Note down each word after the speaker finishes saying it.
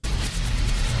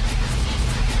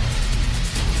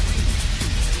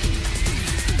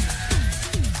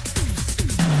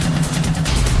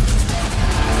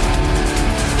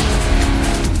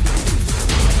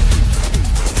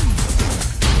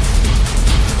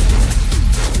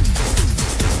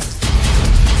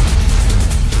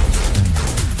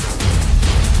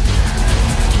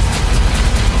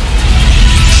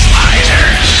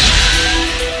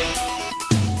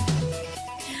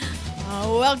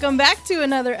Welcome back to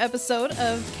another episode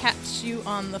of Catch You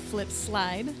on the Flip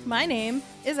Slide. My name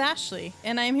is Ashley,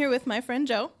 and I'm here with my friend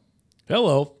Joe.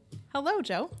 Hello. Hello,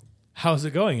 Joe. How's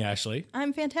it going, Ashley?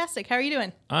 I'm fantastic. How are you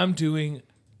doing? I'm doing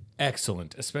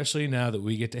excellent, especially now that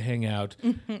we get to hang out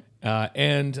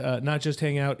and not just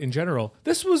hang out in general.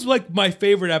 This was like my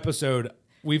favorite episode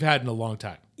we've had in a long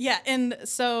time. Yeah, and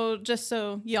so just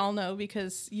so y'all know,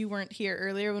 because you weren't here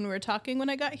earlier when we were talking when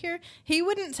I got here, he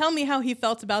wouldn't tell me how he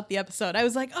felt about the episode. I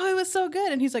was like, oh, it was so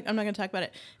good. And he's like, I'm not going to talk about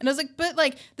it. And I was like, but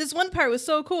like this one part was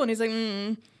so cool. And he's like,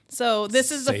 So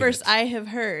this is the first I have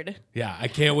heard. Yeah, I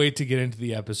can't wait to get into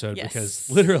the episode Yes. because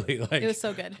literally, like, It was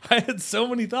so good. I had so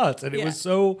many thoughts and it was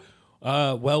so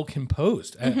well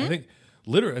composed. I think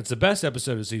literally it's the best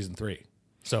episode of season 3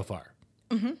 so far.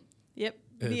 Yep.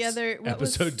 It's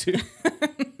episode 2.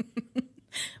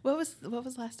 What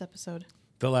was last episode?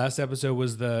 The last episode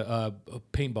was the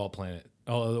paintball planet.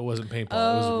 Oh, it wasn't paintball. It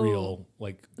was real,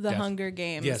 like The Hunger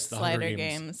Games. Yes, the Slider Hunger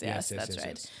Games. Games. Yes, That's yes, right.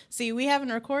 yes. See, we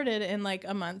haven't recorded in like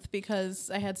a month because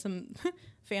I had some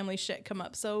family shit come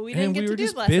up, so we didn't And get we to were do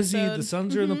just the last busy. episode. The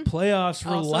Suns are in the playoffs. Also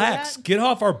Relax. that. Get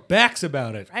off our backs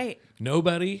about it. Right.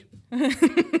 Nobody.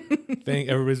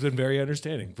 Everybody's been very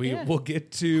understanding. We'll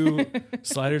get to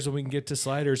sliders when we can get to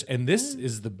sliders. And this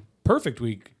is the perfect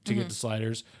week to get to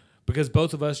sliders because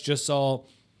both of us just saw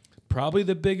probably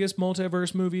the biggest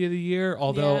multiverse movie of the year.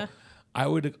 Although Yeah. I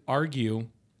would argue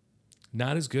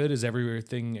not as good as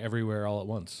Everything Everywhere All at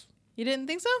Once. You didn't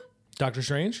think so? Doctor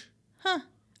Strange?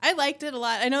 I liked it a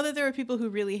lot. I know that there were people who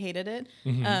really hated it.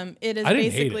 It is I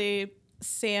didn't hate basically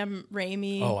Sam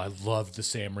Raimi. Oh, I love the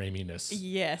Sam Raimi-ness.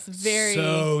 Yes, very.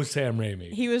 So Sam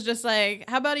Raimi. He was just like,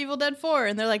 how about Evil Dead 4?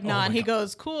 And they're like, nah. my And he God.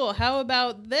 goes, cool. How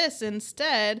about this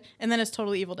instead? And then it's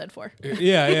totally Evil Dead 4.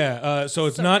 Yeah. So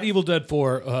it's not Evil Dead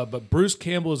 4, but Bruce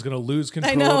Campbell is going to lose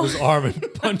control know. of his arm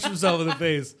and punch himself in the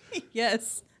face.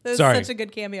 Yes. That was Sorry. such a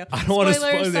good cameo. I don't want to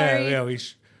spoil Sorry.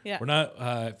 that. Yeah. We're not.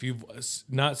 If you've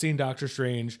not seen Doctor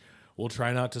Strange, we'll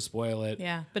try not to spoil it.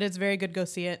 Yeah, but it's very good. Go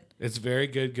see it. It's very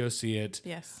good. Go see it.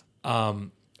 Yes.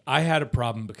 I had a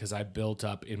problem because I built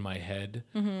up in my head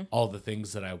Mm-hmm. all the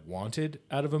things that I wanted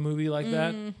out of a movie like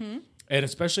that. Mm-hmm. And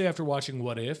especially after watching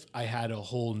What If, I had a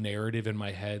whole narrative in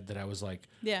my head that I was like,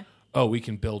 Yeah. oh, we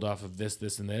can build off of this,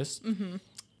 this, and this. Mm-hmm.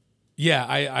 Yeah,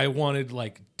 I wanted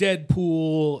like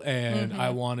Deadpool and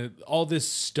I wanted all this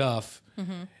stuff.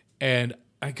 And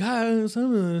I got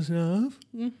some of the stuff.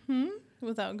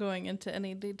 Without going into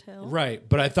any detail. Right,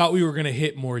 but I thought we were going to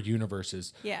hit more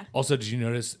universes. Yeah. Also, did you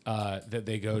notice that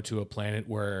they go to a planet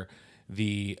where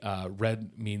the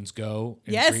red means go?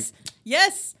 And Yes.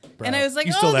 Yes. Bro, And I was like,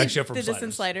 you stole that they shit from did this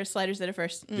in Sliders. Sliders. Sliders did it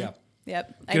first. Yeah.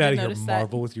 Yep. I Get did out of here, notice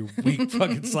Marvel, with your weak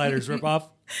fucking Sliders ripoff.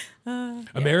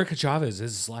 America Chavez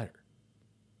is a slider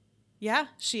Yeah,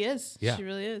 she is. Yeah. She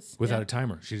really is. without yeah. a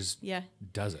timer. She just Yeah.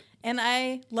 does it. And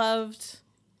I loved,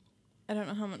 I don't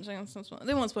know how much I can spoil.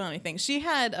 They won't spoil anything. She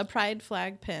had a pride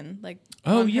flag pin, like,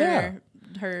 Oh, on yeah.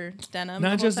 her denim. Not the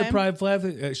whole just the time. pride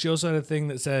flag. She also had a thing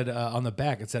that said on the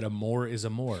back, it said, "Amor is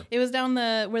amor." It was down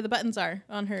where the buttons are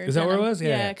on her. Is that where it denim. was? Yeah,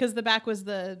 Yeah, yeah. because the back was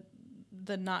the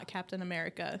not Captain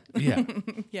America. Yeah.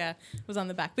 Yeah, it was on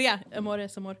the back. But yeah, amor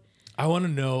es amor. I want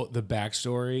to know the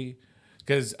backstory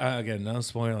because, again, no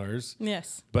spoilers.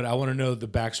 Yes. But I want to know the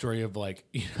backstory of, like,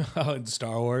 you know how in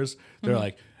Star Wars, they're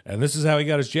like, and this is how he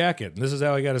got his jacket, and this is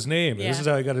how he got his name, and this Yeah. is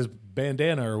how he got his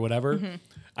bandana or whatever.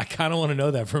 I kind of want to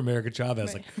know that for America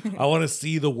Chavez. Right. Like, I want to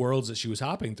see the worlds that she was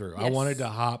hopping through. I Yes. wanted to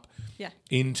hop Yeah.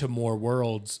 into more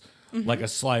worlds, like a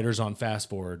Sliders on fast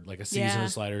forward, like a season Yeah.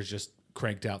 of Sliders just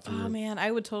cranked out through. Oh man,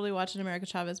 I would totally watch an America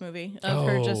Chavez movie of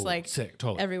her just like sick,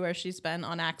 totally. everywhere she's been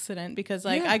on accident because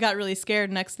like Yeah. I got really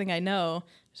scared. Next thing I know,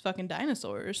 there's fucking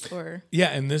dinosaurs or Yeah,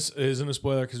 and this isn't a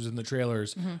spoiler because it's in the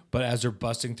trailers, Mm-hmm. but as they're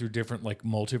busting through different like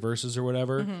multiverses or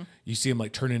whatever, you see them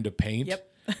like turn into paint. Yep.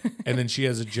 And then she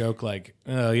has a joke like,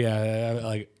 "Oh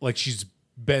yeah," like she's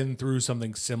been through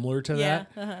something similar to Yeah,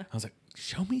 that. I was like,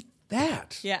 "Show me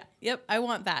that." yeah, yep. I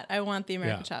want that. I want the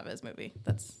America Yeah. Chavez movie.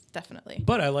 That's definitely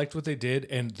But I liked what they did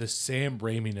and the Sam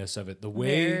Raimi-ness of it, the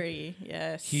way very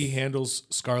yes. he handles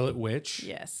Scarlet Witch,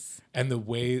 yes. and the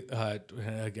way I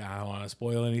don't want to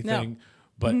spoil anything,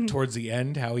 but towards the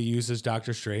end, how he uses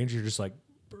Doctor Strange, you're just like,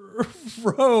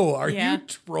 bro, are Yeah. you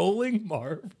trolling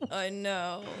Marvel? I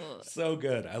know. So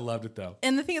good. I loved it though.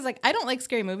 And the thing is, like, I don't like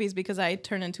scary movies because I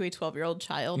turn into a 12-year-old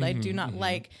child. I do not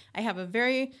like, I have a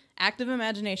very active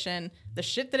imagination. The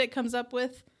shit that it comes up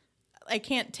with, I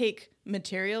can't take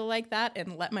material like that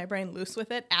and let my brain loose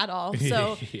with it at all.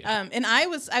 So, Yeah. and I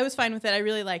was fine with it. I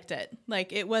really liked it.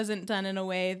 Like, it wasn't done in a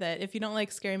way that if you don't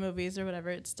like scary movies or whatever,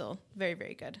 it's still very,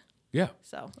 very good. Yeah.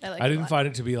 So I like. I didn't find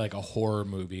it to be like a horror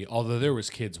movie, although there was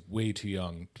kids way too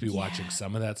young to be watching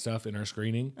some of that stuff in our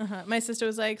screening. My sister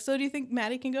was like, "So do you think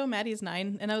Maddie can go?" Maddie's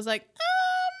 9, and I was like,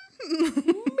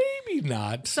 Maybe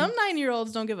not. Some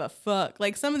 9-year-olds don't give a fuck.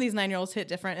 Like some of these 9-year-olds hit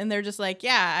different, and they're just like,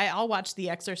 "Yeah, I'll watch The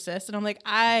Exorcist," and I'm like,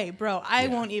 I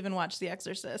won't even watch The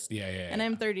Exorcist." Yeah. And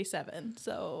I'm 37,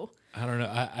 so I don't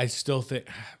know. I still think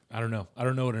I don't know. I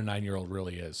don't know what a 9-year-old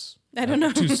really is. I don't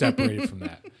know. Too separated from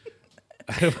that.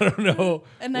 I don't know.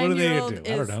 A What are they 9-year-old gonna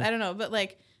do? is I don't know, but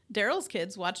like Daryl's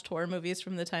kids watched horror movies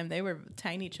from the time they were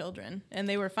tiny children, and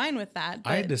they were fine with that.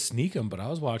 I had to sneak them, but I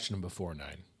was watching them before 9.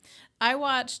 I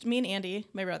watched, me and Andy,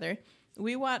 my brother,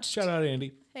 we watched. Shout out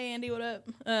Andy. Hey Andy, what up?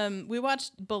 We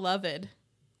watched Beloved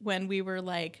when we were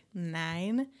like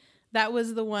 9. That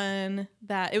was the one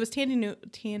that it was Tandy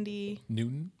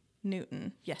Newton.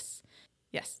 Yes,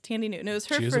 Tandy Newton. It was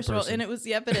her first role, and it was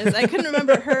it is. I couldn't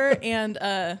remember her and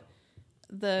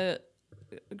the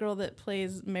girl that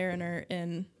plays Mariner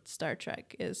in Star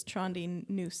Trek is Trondi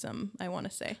Newsome. I want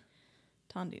to say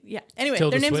Tondi. Yeah. Anyway,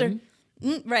 Tilda their names Swinton?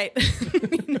 are right.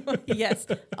 Yes,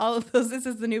 all of those. This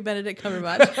is the new Benedict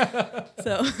Cumberbatch.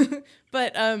 So,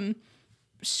 but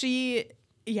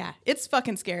it's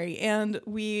fucking scary. And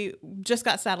we just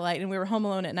got satellite, and we were home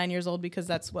alone at 9 years old because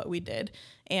that's what we did.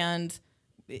 And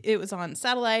it was on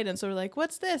satellite, and so we're like,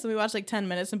 what's this? And we watched like 10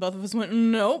 minutes, and both of us went,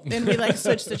 nope. And we like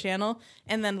switched the channel.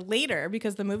 And then later,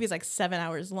 because the movie's like 7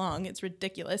 hours long, it's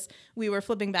ridiculous, we were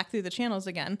flipping back through the channels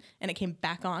again, and it came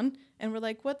back on. And we're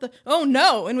like, what the? Oh,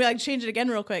 no. And we like changed it again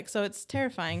real quick. So it's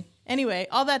terrifying. Anyway,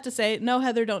 all that to say, no,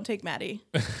 Heather, don't take Maddie.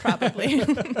 Probably.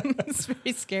 It's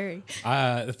very scary.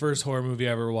 The first horror movie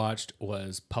I ever watched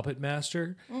was Puppet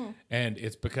Master. And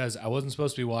it's because I wasn't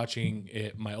supposed to be watching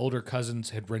it. My older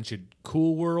cousins had rented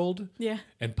Cool World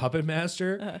and Puppet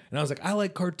Master. And I was like, I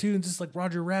like cartoons. It's like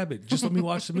Roger Rabbit. Just let me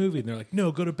watch the movie. And they're like,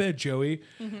 no, go to bed, Joey.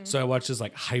 So I watched this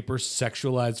like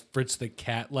hyper-sexualized Fritz the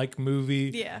Cat-like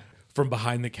movie from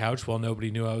behind the couch while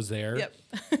nobody knew I was there. Yep.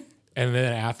 And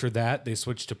then after that, they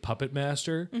switched to Puppet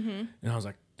Master. And I was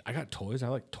like, I got toys. I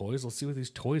like toys. Let's see what these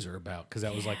toys are about. Because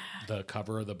that was like the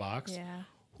cover of the box. Yeah.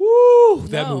 Woo!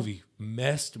 That movie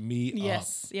messed me up.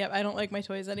 Yes. Yep. I don't like my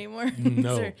toys anymore.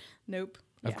 No. Nope.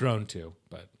 I've grown too,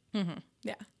 but.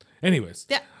 Yeah. Anyways.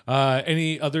 Yeah.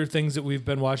 Any other things that we've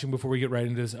been watching before we get right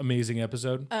into this amazing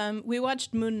episode? We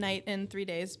watched Moon Knight in 3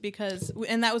 days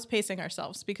and that was pacing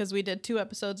ourselves because we did 2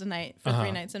 episodes a night for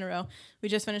 3 nights in a row. We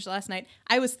just finished last night.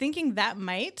 I was thinking that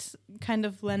might kind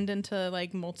of blend into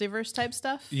like multiverse type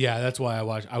stuff. Yeah, that's why I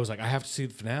watched. I was like, I have to see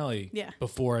the finale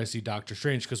before I see Doctor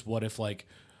Strange because what if like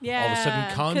all of a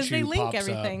sudden Khonshu because they link pops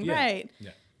everything, up. right?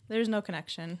 Yeah. There's no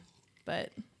connection,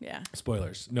 but yeah.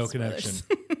 Spoilers. No connection.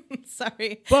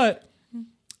 Sorry. But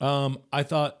I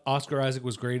thought Oscar Isaac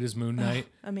was great as Moon Knight.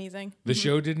 Amazing. The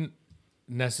show didn't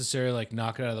necessarily like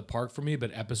knock it out of the park for me,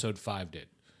 but episode 5 did.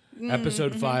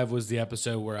 Episode 5 was the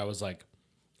episode where I was like,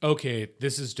 okay,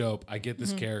 this is dope. I get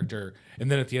this character. And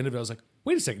then at the end of it, I was like,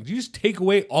 wait a second. Did you just take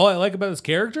away all I like about this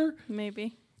character?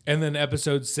 Maybe. And then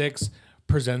episode 6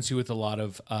 presents you with a lot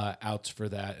of outs for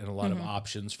that and a lot of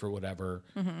options for whatever.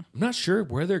 I'm not sure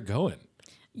where they're going.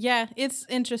 Yeah, it's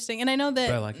interesting. And I know that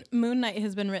I like Moon Knight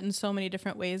has been written so many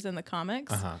different ways in the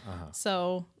comics.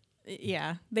 So,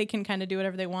 yeah, they can kind of do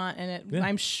whatever they want. And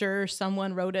I'm sure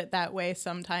someone wrote it that way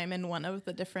sometime in one of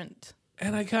the different.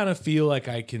 And I kind of feel like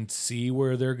I can see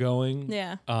where they're going.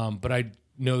 Yeah. But I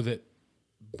know that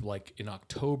like in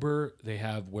October, they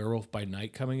have Werewolf by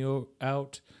Night coming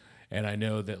out. And I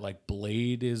know that like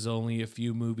Blade is only a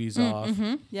few movies off.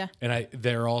 Yeah. And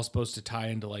they're all supposed to tie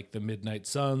into like the Midnight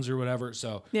Suns or whatever.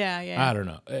 So yeah. I don't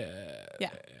know.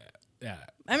 Yeah.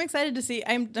 I'm excited to see.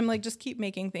 I'm like, just keep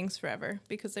making things forever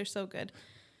because they're so good.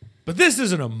 But this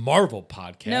isn't a Marvel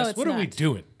podcast. No, it's what are we not.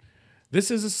 doing?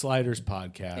 This is a Sliders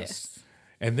podcast. Yes.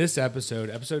 And this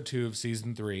episode 2 of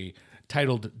season 3,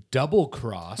 titled Double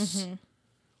Cross,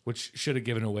 which should have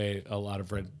given away a lot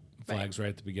of red flags right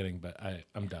at the beginning, but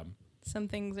I'm dumb. Some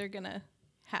things are going to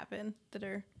happen that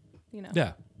are,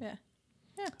 Yeah.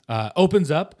 Yeah. Opens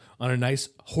up on a nice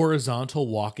horizontal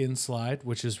walk-in slide,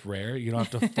 which is rare. You don't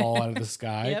have to fall out of the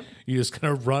sky. Yep. You just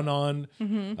kind of run on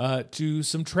to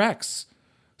some tracks.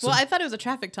 Well, I thought it was a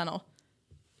traffic tunnel.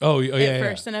 Oh, yeah. At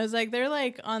first, and I was like, they're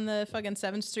like on the fucking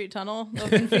 7th Street tunnel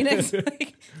over in Phoenix.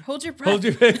 Like, hold your breath. Hold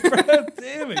your breath.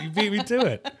 Damn it, you beat me to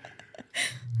it.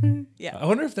 Yeah. I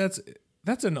wonder if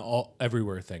that's an all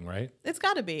everywhere thing, right? It's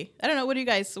got to be. I don't know. What do you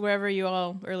guys, wherever you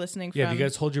all are listening Yeah, from? do you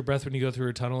guys hold your breath when you go through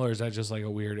a tunnel, or is that just like a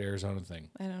weird Arizona thing?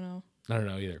 I don't know. I don't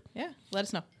know either. Yeah, let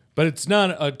us know. But it's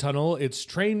not a tunnel, it's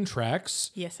train tracks.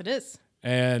 Yes, it is.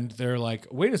 And they're like,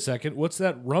 wait a second, what's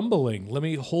that rumbling? Let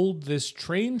me hold this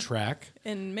train track.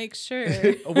 And make sure.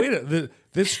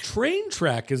 This train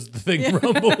track is the thing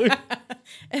rumbling.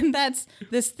 And that's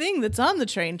this thing that's on the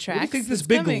train What tracks. do you think this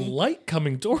big coming. light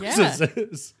coming towards Yeah. us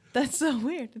is? That's so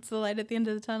weird. It's the light at the end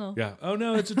of the tunnel. Yeah. Oh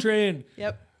no, it's a train.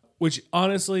 Yep. Which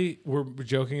honestly, we're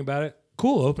joking about it.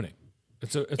 Cool opening.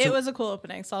 It was a cool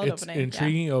opening. Solid it's opening.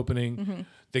 intriguing opening. Mm-hmm.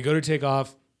 They go to take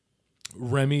off.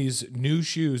 Remy's new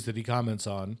shoes that he comments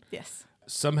on Yes.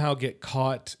 somehow get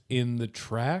caught in the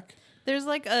track. There's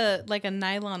like a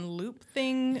nylon loop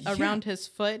thing around his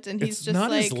foot, and he's It's just not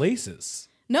like, his laces.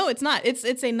 no, it's not.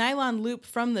 It's a nylon loop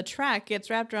from the track. Gets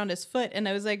wrapped around his foot, and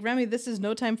I was like, Remy, this is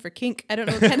no time for kink. I don't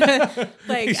know what kind of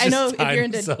like. He's I know just if you're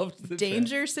tying himself into to the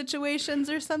danger situations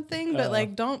or something, but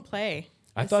like, don't play.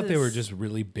 I This thought they were is- just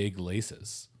really big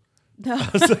laces. No,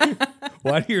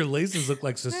 Why do your laces look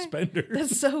like suspenders?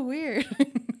 that's so weird.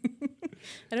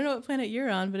 I don't know what planet you're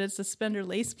on, but it's Suspender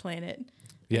Lace Planet.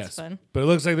 Yes, fun. but it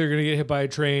looks like they're going to get hit by a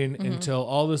train Mm-hmm. until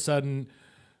all of a sudden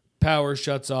power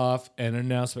shuts off and an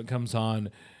announcement comes on.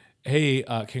 Hey,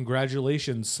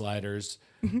 congratulations, Sliders.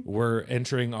 Mm-hmm. We're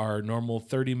entering our normal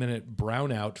 30-minute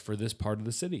brownout for this part of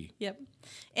the city. Yep.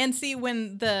 And see,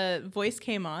 when the voice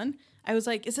came on, I was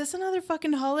like, is this another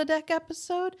fucking holodeck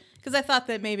episode? Because I thought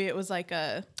that maybe it was like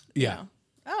a, you Yeah. know,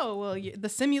 oh, well, the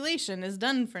simulation is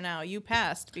done for now. You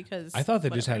passed because. I thought they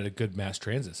just whatever. had a good mass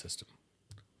transit system.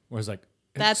 Where it's like,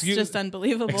 That's just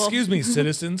unbelievable. Excuse me,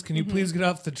 citizens, can you please get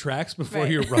off the tracks before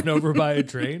Right. you're run over by a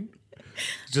train?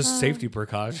 Just safety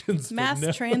precautions. but Mass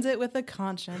no. transit with a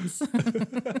conscience.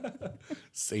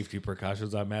 Safety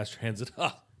precautions on mass transit.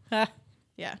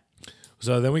 Yeah.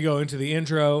 So then we go into the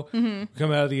intro. Mm-hmm.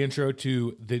 Come out of the intro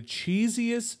to the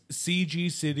cheesiest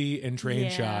CG city and train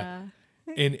shot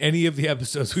Yeah. in any of the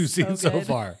episodes we've seen so good.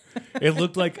 far. It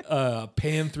looked like a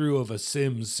pan through of a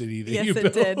Sims city that Yes, you it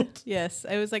built. did. Yes.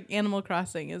 I was like, Animal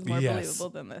Crossing is more Yes. believable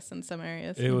than this in some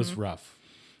areas. It was rough.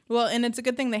 Well, and it's a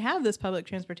good thing they have this public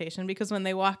transportation because when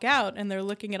they walk out and they're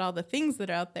looking at all the things that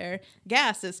are out there,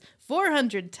 gas is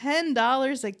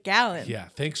 $410 a gallon. Yeah,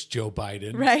 thanks, Joe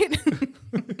Biden. Right?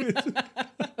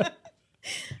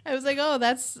 I was like, oh,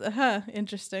 that's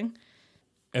interesting.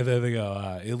 And then they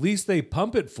go, at least they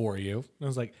pump it for you. And I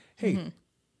was like, hey,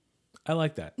 I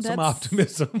like that. Some That's-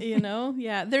 optimism. You know?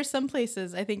 Yeah. There's some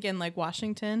places, I think in like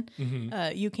Washington,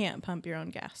 you can't pump your own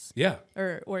gas. Yeah.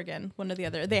 Or Oregon, one or the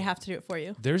other. They have to do it for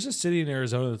you. There's a city in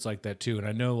Arizona that's like that too. And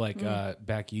I know like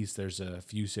back east, there's a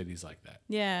few cities like that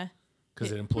Yeah.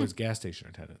 because it employs gas station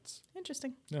attendants.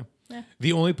 Interesting. Yeah. Yeah.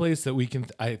 The only place that we can,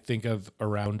 I think of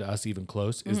around us even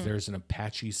close is there's an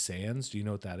Apache Sands. Do you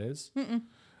know what that is?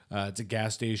 It's a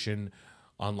gas station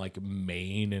on like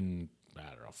Maine and I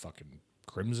don't know, fucking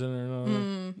Crimson or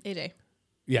something. AJ.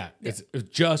 Yeah, it's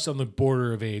just on the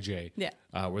border of AJ. Yeah.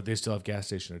 Where they still have gas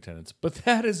station attendants. But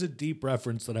that is a deep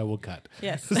reference that I will cut.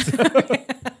 Yes.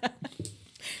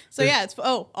 So yeah, it's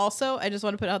also I just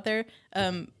want to put out there,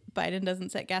 Biden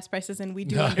doesn't set gas prices, and we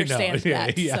do No, I know. understand Yeah,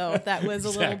 that. yeah. So that was a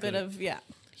little Exactly. bit of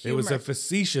It was a humor.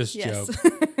 facetious Yes. joke.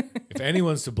 If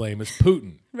anyone's to blame, it's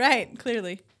Putin. Right,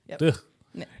 clearly. Yep. Ugh.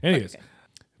 No, Anyways, okay.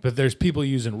 but there's people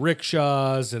using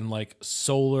rickshaws and like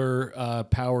solar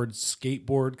powered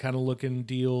skateboard kind of looking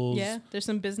deals. Yeah, there's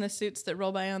some business suits that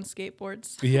roll by on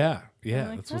skateboards. Yeah. I'm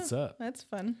like, That's what's "Oh, up. That's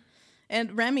fun.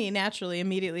 And Remy naturally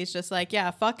immediately is just like,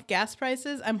 yeah, fuck gas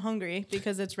prices. I'm hungry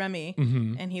because it's Remy.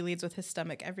 Mm-hmm. And he leads with his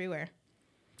stomach everywhere.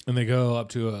 And they go up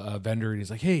to a vendor and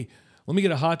he's like, hey, let me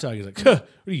get a hot dog. He's like, huh,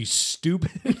 what are you, stupid?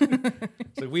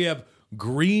 It's like, we have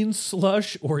green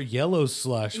slush or yellow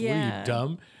slush. What are Yeah. you,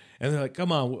 dumb? And they're like,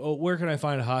 come on, where can I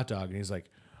find a hot dog? And he's like,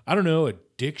 I don't know, a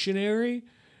dictionary?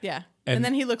 Yeah. And- And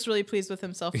then he looks really pleased with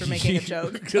himself for making a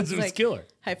joke. Because it was Like, killer.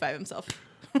 High five himself.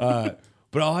 But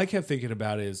all I kept thinking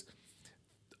about is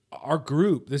our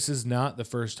group, this is not the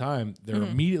first time they're Mm-hmm.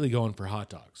 immediately going for hot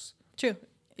dogs. True.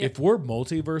 If we're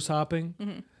multiverse hopping,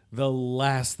 Mm-hmm. the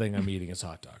last thing I'm eating is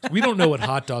hot dogs. We don't know what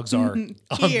hot dogs are on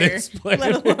Here, this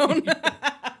planet. let alone.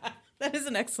 That is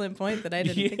an excellent point that I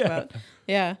didn't think Yeah. about.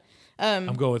 Yeah.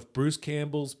 I'm going with Bruce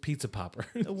Campbell's Pizza Popper.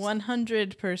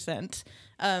 100%.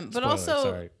 But Spoiler, also,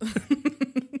 sorry.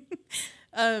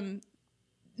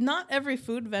 not every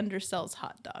food vendor sells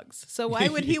hot dogs. So why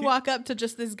would he walk up to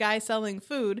just this guy selling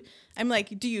food? I'm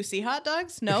like, do you see hot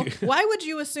dogs? No. Why would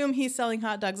you assume he's selling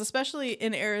hot dogs? Especially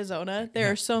in Arizona,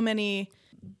 there are so many.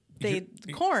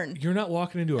 Corn. You're not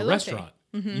walking into a Elote. restaurant.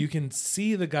 You can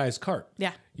see the guy's cart.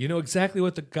 Yeah. You know exactly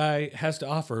what the guy has to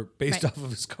offer based Right. off of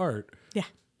his cart. Yeah.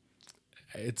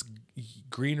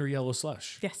 green or yellow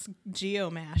slush. Yes,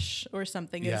 geomash or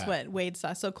something Yeah. is what Wade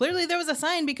saw. So clearly there was a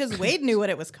sign because Wade knew what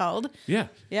it was called. Yeah.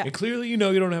 Yeah. And clearly you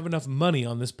don't have enough money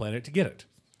on this planet to get it.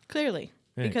 Clearly.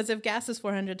 Right. Because if gas is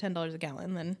 $410 a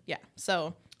gallon, then yeah.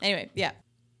 So anyway, yeah.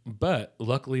 But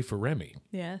luckily for Remy,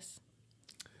 Yes.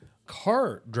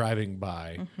 car driving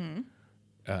by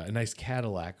a nice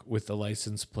Cadillac with the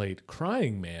license plate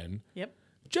Crying Man Yep.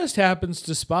 just happens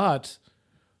to spot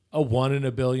a 1 in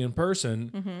a billion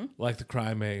person like the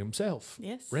Crying Man himself,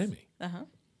 Yes. Remy. Uh-huh.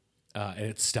 And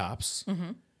it stops,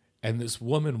 and this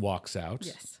woman walks out.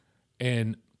 Yes.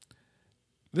 And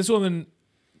this woman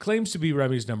claims to be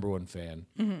Remy's number one fan.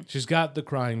 She's got the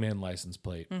Crying Man license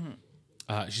plate.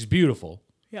 She's beautiful.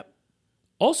 Yep.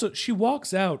 Also, she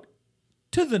walks out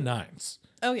to the nines.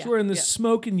 Oh, yeah. She's wearing this Yeah.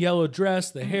 smoking yellow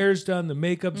dress. The hair's done. The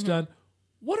makeup's done.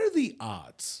 What are the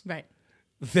odds Right.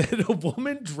 that a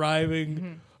woman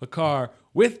driving a car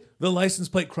with the license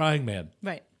plate Crying Man,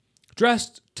 Right.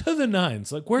 dressed to the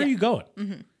nines, like, where are Yeah. you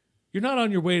going? You're not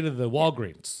on your way to the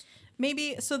Walgreens.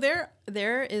 Maybe so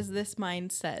there is this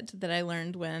mindset that I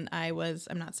learned when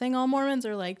I'm not saying all Mormons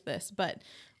are like this, but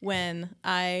when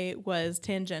I was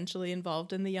tangentially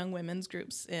involved in the young women's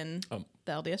groups in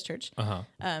the LDS church,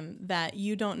 that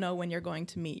you don't know when you're going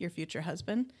to meet your future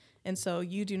husband. And so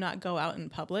you do not go out in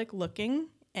public looking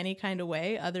any kind of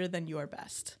way other than your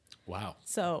best. Wow.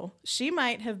 So she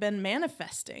might have been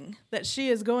manifesting that she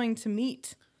is going to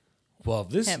meet Well,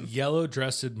 this Him.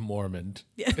 yellow-dressed Mormon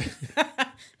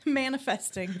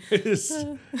manifesting.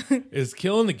 is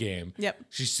killing the game. Yep.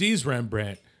 She sees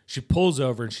Rembrandt. She pulls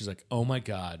over and she's like, "Oh my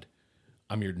God,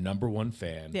 I'm your number one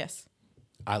fan. Yes.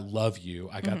 I love you.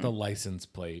 I got the license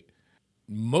plate."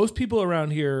 Most people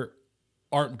around here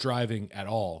aren't driving at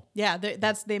all. Yeah,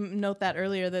 they note that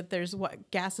earlier that there's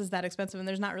gas is that expensive and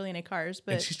there's not really any cars,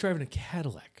 but And she's driving a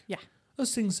Cadillac. yeah,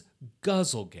 Those things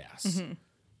guzzle gas.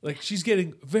 Like, she's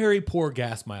getting very poor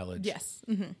gas mileage. yes,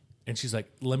 And she's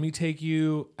like, "Let me take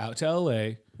you out to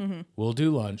LA. We'll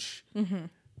do lunch."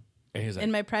 And he's like,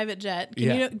 in my private jet.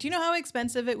 Yeah. Do you know how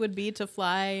expensive it would be to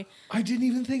fly? "I didn't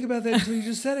even think about that until you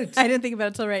just said it." I didn't think about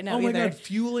it till right now Oh my either. God,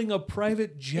 fueling a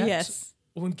private jet Yes.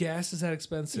 when gas is that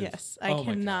expensive. Yes, I Oh my God.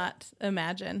 cannot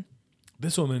imagine.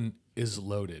 This woman is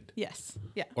loaded, Yes,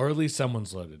 yeah, or at least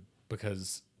someone's loaded,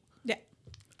 because yeah.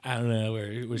 I don't know where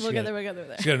was We'll she. get there. We'll get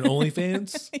there. She got an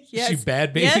OnlyFans. Yes. Is she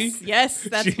Bad Baby? Yes,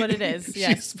 that's what it is.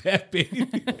 Yes. She's Bad Baby.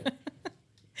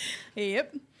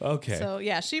 Yep. Okay. So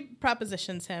yeah, she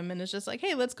propositions him and is just like,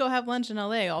 "Hey, let's go have lunch in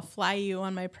LA. I'll fly you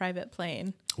on my private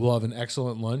plane." We'll have an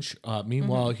excellent lunch.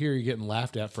 Meanwhile, here you're getting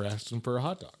laughed at for asking for a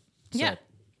hot dog. So Yeah.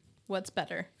 What's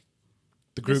better,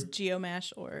 The this group,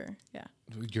 geomash or yeah?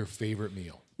 your favorite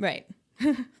meal. Right.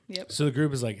 Yep. So the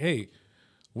group is like, "Hey,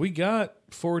 we got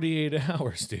 48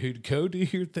 hours, dude. Go do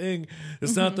your thing.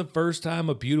 It's not the first time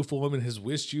a beautiful woman has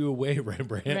wished you away,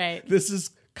 Rembrandt. Right. This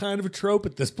is kind of a trope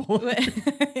at this point."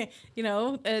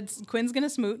 It's Quinn's gonna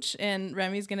smooch and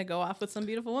Remy's gonna go off with some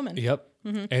beautiful woman. Yep.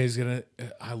 And he's gonna.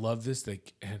 I love this thing,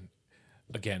 and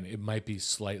again, it might be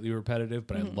slightly repetitive,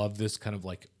 but I love this kind of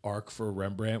like arc for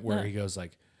Rembrandt where he goes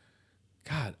like,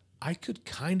 "God, I could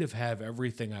kind of have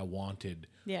everything I wanted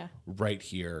Yeah. right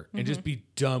here and just be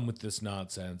done with this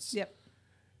nonsense." Yep.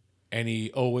 And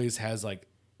he always has like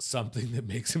something that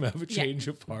makes him have a Yeah. change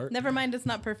of heart. Never mind, it's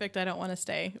not perfect. I don't want to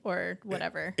stay or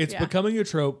whatever. It's yeah. becoming a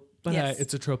trope, but Yes.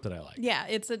 it's a trope that I like. Yeah,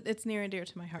 it's near and dear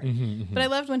to my heart. Mm-hmm, But I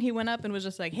loved when he went up and was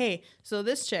just like, "Hey, so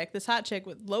this hot chick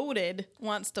with loaded,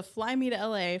 wants to fly me to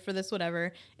LA for this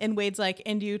whatever." And Wade's like,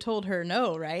 "And you told her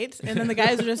no, right?" And then the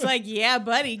guys are just like, "Yeah,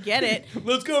 buddy, get it."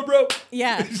 Let's go, bro.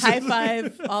 Yeah, high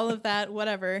five, all of that,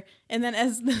 whatever. And then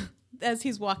as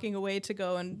he's walking away to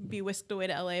go and be whisked away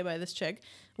to LA by this chick,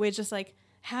 Wade's just like,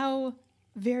 "How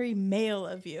very male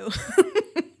of you."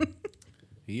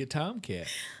 He a tomcat.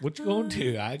 What you gonna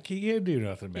do? I can't do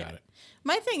nothing about it.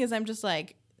 My thing is, I'm just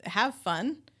like, have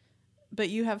fun, but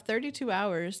you have 32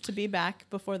 hours to be back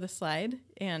before the slide,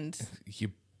 and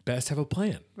You best have a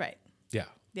plan. right, Yeah.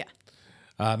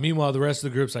 yeah, Meanwhile, the rest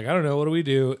of the group's like, "I don't know. What do we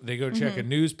do?" They go check a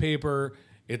newspaper.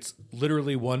 It's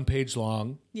literally 1 page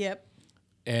long, yep,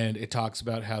 and it talks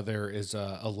about how there is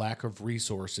a lack of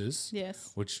resources,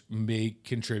 yes, which may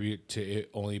contribute to it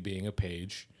only being a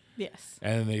page. yes,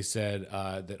 And then they said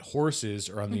that horses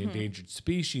are on the endangered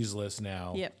species list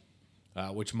now, yep,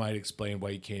 which might explain why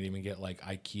you can't even get like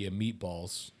IKEA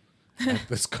meatballs at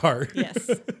this cart. yes,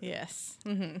 yes,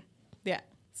 yeah.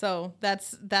 So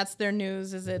that's their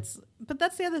news. But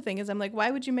that's the other thing is, I'm like, why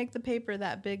would you make the paper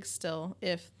that big still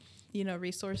if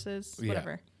resources,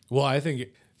 whatever. Yeah. Well, I think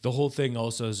the whole thing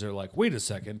also is they're like, "Wait a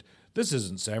second, this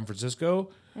isn't San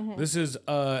Francisco. This is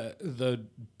the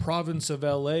province of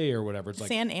LA or whatever. It's like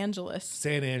San Angeles.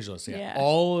 San Angeles. Yeah. Yeah.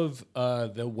 All of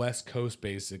the West Coast,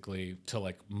 basically, to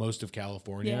like most of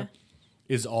California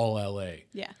is all LA.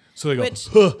 Yeah. So they go, Which-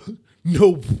 huh,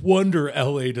 no wonder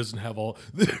LA doesn't have all.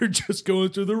 They're just going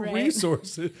through the Right.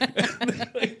 resources.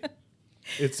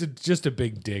 It's just a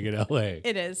big dig at LA.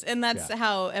 It is. And that's Yeah.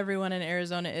 how everyone in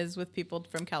Arizona is with people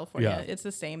from California. Yeah. It's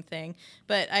the same thing.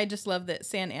 But I just love that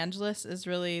San Angeles is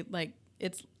really like,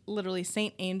 it's literally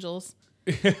Saint Angels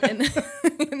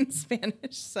in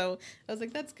Spanish. So I was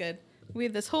like, that's good.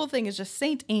 This whole thing is just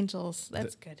Saint Angels.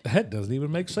 That's good. That doesn't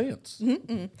even make sense.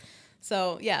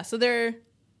 So yeah, so they're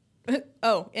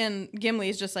and Gimli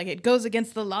is just like, it goes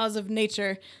against the laws of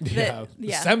nature.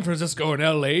 San Francisco and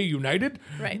LA united.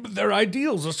 Right. But their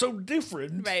ideals are so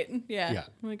different. Right. Yeah. Yeah.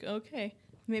 I'm like, okay,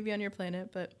 maybe on your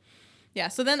planet, but yeah.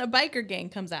 So then a biker gang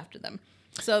comes after them.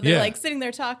 So they're Yeah. like sitting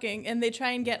there talking, and they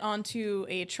try and get onto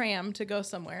a tram to go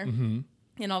somewhere. Mm-hmm.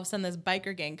 And all of a sudden, this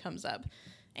biker gang comes up,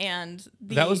 and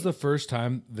That was the first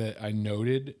time that I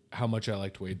noted how much I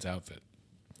liked Wade's outfit.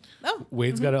 oh,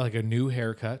 Wade's got like a new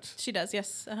haircut. she does,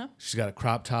 yes, She's got a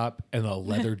crop top and a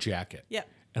leather jacket. Yep.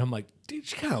 And I'm like, dude,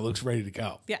 she kind of looks ready to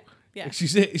go. yeah, yeah.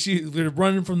 Like they're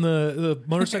running from the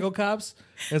motorcycle cops.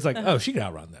 And it's like, oh, she can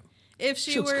outrun them. If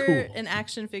she looks were cool. an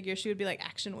action figure, she would be like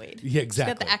Action Wade. Yeah, She's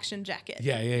exactly. got the action jacket.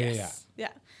 Yeah. Yeah.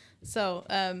 So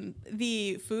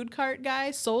the food cart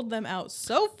guy sold them out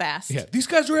so fast. Yeah, these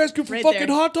guys are asking for Right fucking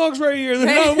there. hot dogs right here.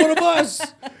 They're not one of us.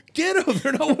 Get them.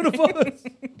 They're not one of us.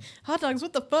 Hot dogs,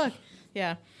 what the fuck?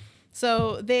 Yeah.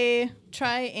 So they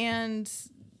try and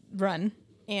run,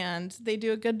 and they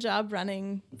do a good job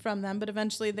running from them, but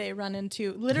eventually they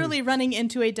literally running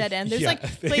into a dead end. There's Yeah,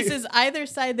 like places either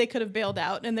side they could have bailed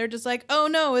out, and they're just like, oh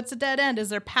no, it's a dead end as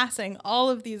they're passing all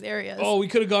of these areas. Oh, we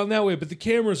could have gone that way, but the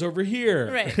camera's over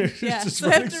here. Right. It's Yeah. just So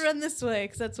they have running- to run this way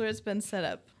because that's where it's been set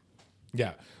up.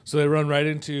 Yeah. So they run right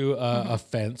into a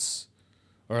fence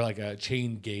or like a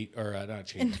chain gate or not a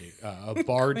chain gate, a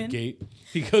barred Quinn. gate.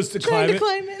 He goes to Trying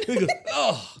climb to it. climb He it. goes,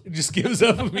 oh, he just gives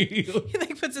up immediately. He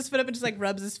like puts his foot up and just like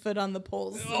rubs his foot on the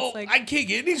poles. Oh, It's like, I can't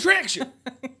get any traction.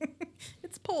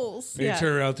 it's poles. They Yeah.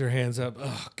 turn around with their hands up.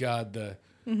 Oh God, the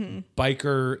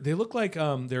biker. They look like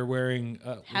they're wearing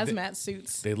Hazmat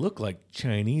suits. They look like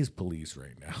Chinese police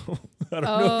right now. I don't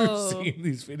know if Oh. you've seen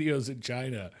these videos in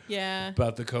China Yeah.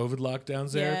 about the COVID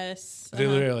lockdowns there. Yes. They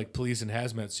literally are like police in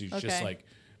hazmat suits, just Okay. like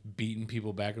beating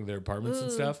people back into their apartments and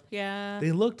Ooh, stuff. Yeah.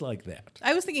 They looked like that.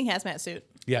 I was thinking hazmat suit.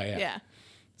 Yeah. Yeah.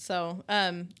 So,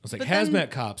 It's like but then hazmat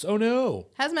cops. Oh no.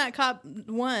 Hazmat cop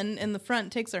 1 in the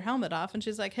front takes her helmet off, and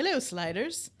she's like, "Hello,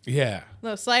 Sliders." Yeah.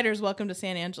 No, Sliders, welcome to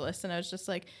San Angeles. And I was just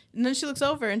like, and then she looks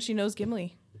over and she knows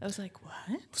Gimli. I was like,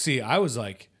 what? See, I was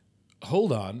like,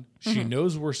 hold on. She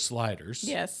knows we're sliders.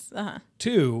 Yes.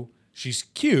 2, she's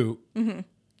cute.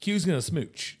 Q's gonna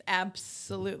smooch.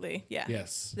 Absolutely. Yeah.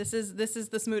 Yes. This is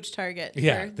the smooch target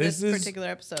Yeah, for this this is- particular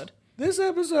episode. This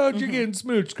episode, you're getting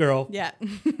smooched, girl. Yeah.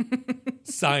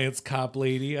 Science cop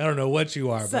lady. I don't know what you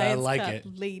are, but I Science like cop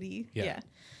it. lady. Yeah. Yeah.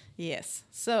 Yes.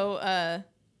 So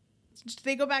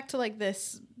they go back to like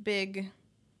this big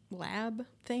lab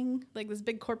thing, like this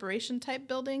big corporation type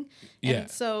building. And Yeah.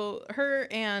 so her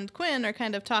and Quinn are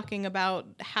kind of talking about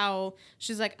how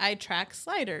she's like, I track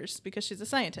sliders because she's a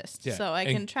scientist. Yeah. So I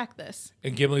And- can track this.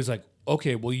 And Gimli's like,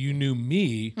 okay, well, you knew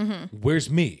me. Where's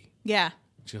me? Yeah.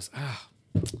 She goes,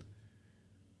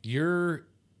 you're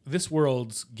this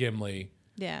world's Gimli.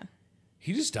 Yeah.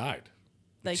 He just died.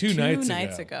 Like Two two nights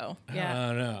nights ago. ago. Yeah. I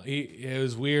don't know. It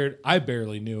was weird. I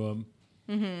barely knew him.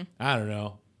 I don't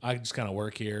know. I just kind of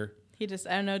work here. He just,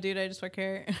 I don't know, dude. I just work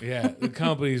here. Yeah, the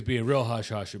company's being real hush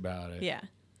hush about it. Yeah.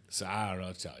 So I don't know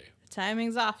what to tell you.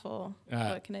 Timing's awful.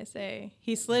 What can I say?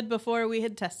 He slid before we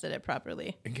had tested it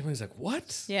properly. And Gimli's like,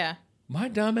 what? Yeah. My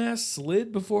dumbass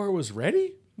slid before it was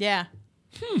ready? Yeah.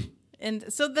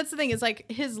 And so that's the thing is like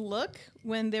his look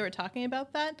when they were talking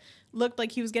about that looked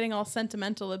like he was getting all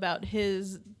sentimental about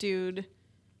his dude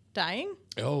dying.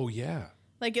 Oh, yeah.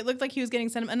 Like it looked like he was getting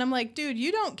sentimental. And I'm like, dude,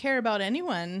 you don't care about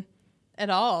anyone at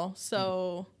all.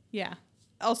 So yeah.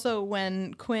 Also,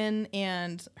 when Quinn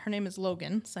and her name is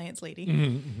Logan, science lady,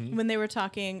 when they were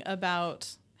talking about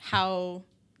how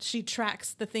she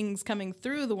tracks the things coming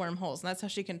through the wormholes, and that's how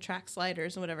she can track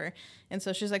sliders and whatever. And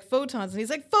so she's like, photons. And he's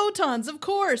like, photons, of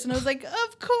course. And I was like,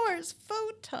 of course,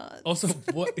 photons. Also,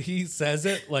 what he says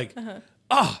it like,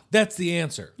 that's the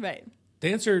answer. Right.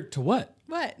 The answer to what?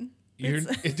 What?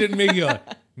 It didn't make you like,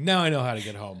 now I know how to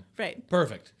get home. Right.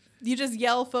 Perfect. You just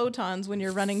yell photons when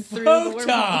you're running through the wormhole.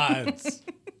 Photons!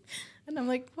 And I'm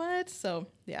like, what? So,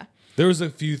 yeah. There was a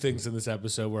few things in this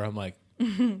episode where I'm like,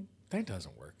 that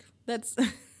doesn't work. That's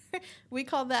We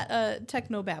call that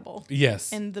technobabble.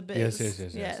 Yes. In the biz.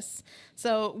 Yes.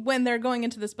 So when they're going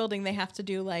into this building, they have to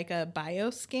do like a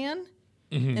bioscan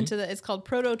into the. It's called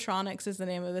Prototronics is the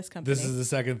name of this company. This is the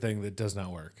second thing that does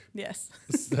not work. Yes.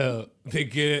 So they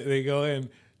go in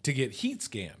to get heat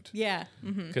scanned. Yeah.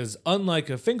 Because unlike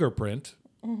a fingerprint,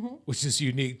 which is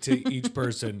unique to each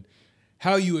person,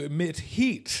 how you emit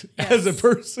heat as a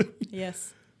person.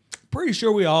 Yes. Pretty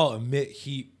sure we all emit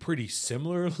heat pretty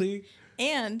similarly.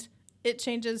 And it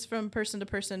changes from person to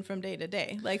person from day to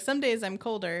day. Like some days I'm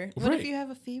colder. What if you have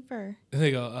a fever? And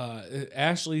they go,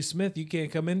 Ashley Smith, you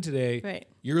can't come in today. Right.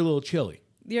 You're a little chilly.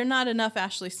 You're not enough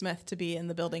Ashley Smith to be in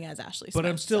the building as Ashley Smith. But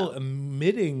I'm still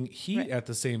emitting heat at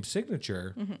the same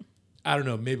signature. I don't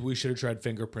know. Maybe we should have tried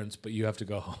fingerprints, but you have to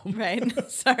go home. Right.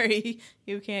 Sorry,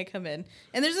 you can't come in.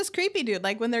 And there's this creepy dude.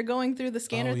 Like when they're going through the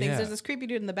scanner things, there's this creepy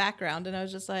dude in the background. And I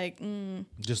was just like,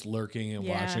 just lurking and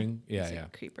watching. Yeah.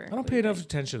 Creeper. I don't pay enough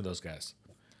attention to those guys.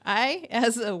 I,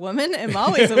 as a woman, am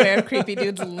always aware of creepy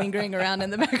dudes lingering around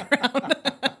in the background.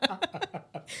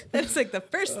 That's like the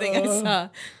first thing I saw.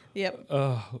 Yep.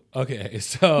 Okay.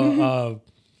 So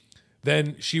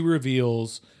then she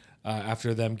reveals,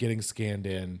 after them getting scanned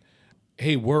in,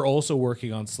 hey, we're also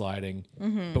working on sliding,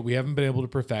 but we haven't been able to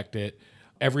perfect it.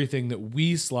 Everything that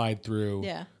we slide through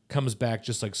comes back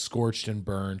just like scorched and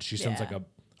burned. She sends like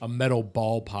a metal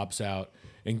ball pops out,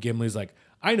 and Gimli's like,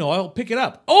 I know, I'll pick it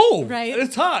up. Oh, right.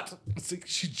 It's hot. It's like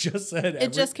she just said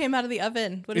it just came out of the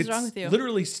oven. What is wrong with you?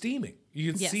 Literally steaming.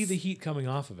 You can see the heat coming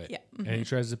off of it. Yeah. And he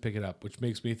tries to pick it up, which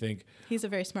makes me think he's a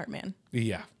very smart man.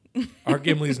 Yeah. Our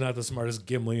Gimli's not the smartest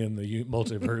Gimli in the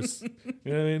multiverse.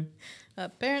 You know what I mean?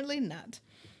 Apparently not.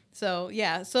 So,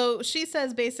 yeah. So she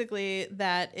says basically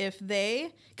that if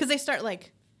because they start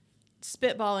like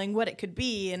spitballing what it could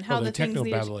be and how the things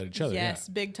techno-babble at each other. Yes,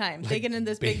 yeah. big time. Like they get in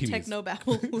this babies. big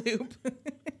techno-babble loop.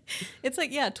 It's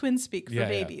like, twin speak for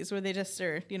babies where they just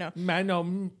are, I know,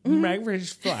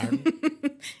 Magridge flag.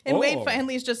 And Wade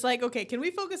finally is just like, okay, can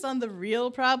we focus on the real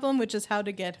problem, which is how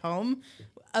to get home,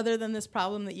 other than this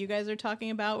problem that you guys are talking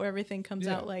about where everything comes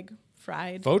out like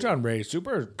fried. Photon ray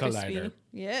super collider. Crispy.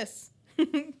 Yes.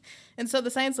 And so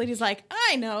the science lady's like,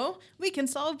 I know, we can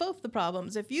solve both the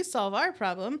problems. If you solve our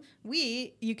problem,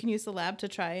 you can use the lab to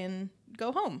try and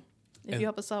go home. If you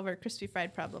help us solve our crispy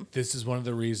fried problem. This is one of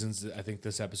the reasons that I think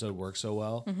this episode works so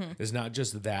well. Is not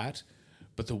just that,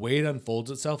 but the way it unfolds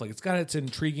itself. Like it's got its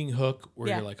intriguing hook where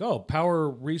you're like, oh, power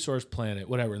resource planet,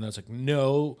 whatever. And that's like,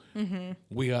 no,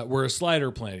 we're a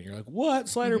slider planet. You're like, what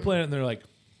slider planet? And they're like,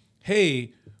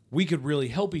 hey, we could really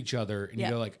help each other. And you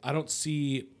go like, I don't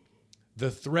see the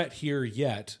threat here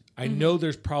yet. I know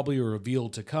there's probably a reveal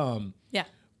to come. Yeah.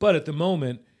 But at the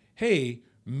moment, hey,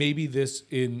 maybe this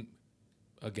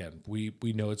again, we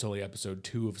know it's only episode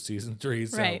 2 of season 3,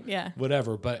 so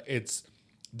whatever. But it's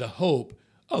the hope,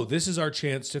 this is our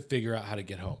chance to figure out how to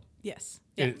get home. Yes.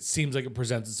 Yeah. It seems like it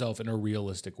presents itself in a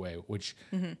realistic way, which,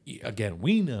 again,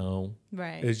 we know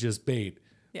is just bait.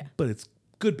 Yeah. But it's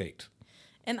good bait.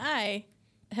 And I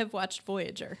have watched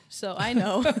Voyager, so I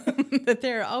know that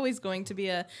there are always going to be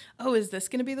is this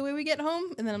going to be the way we get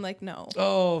home? And then I'm like, no.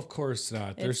 Oh, of course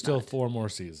not. There's still 4 more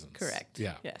seasons. Correct.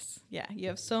 Yeah. Yes. Yeah. You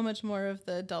have so much more of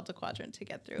the Delta Quadrant to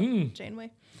get through,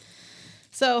 Janeway.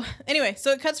 So anyway,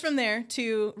 so it cuts from there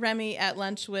to Remy at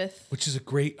lunch with... Which is a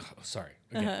great... sorry.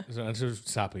 Again, I'm going to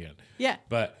stop again. Yeah.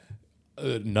 But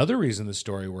another reason the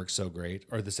story works so great,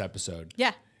 or this episode...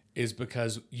 Yeah. Is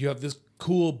because you have this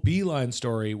cool beeline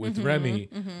story with Remy.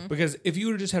 Because if you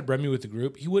would have just had Remy with the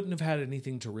group, he wouldn't have had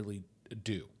anything to really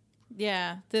do.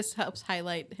 Yeah, this helps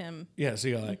highlight him. Yeah, so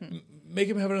you're like, make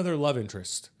him have another love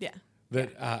interest. Yeah.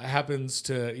 That happens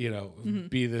to,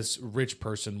 be this rich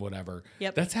person, whatever.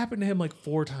 Yep. That's happened to him like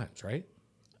 4 times, right?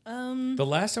 The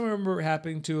last time I remember it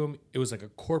happening to him, it was like a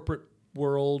corporate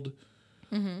world.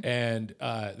 And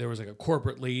there was like a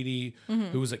corporate lady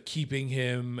who was like keeping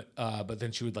him, but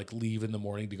then she would like leave in the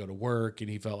morning to go to work, and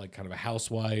he felt like kind of a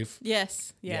housewife.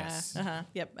 Yes. Yeah. Yes.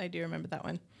 Yep. I do remember that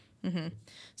one.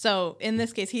 So in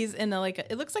this case, he's in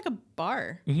it looks like a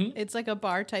bar. It's like a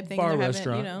bar type thing. Bar they're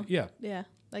restaurant. having, Yeah. Yeah.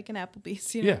 Like an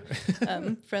Applebee's, Yeah.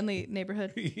 Friendly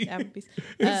neighborhood Applebee's.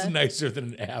 It's nicer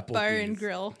than an Applebee's. Bar and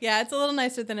grill. Yeah, it's a little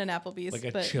nicer than an Applebee's. Like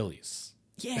a Chili's.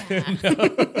 Yeah.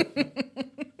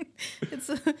 It's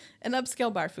an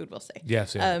upscale bar food, we'll say.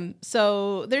 Yes. Yeah.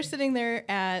 So they're sitting there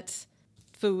at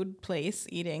food place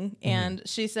eating, and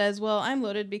she says, well, I'm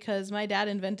loaded because my dad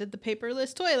invented the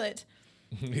paperless toilet.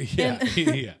 Yeah.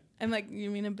 I'm like,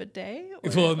 you mean a bidet?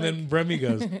 Well, and then Remy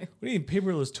goes, what do you mean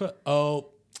paperless toilet? Oh,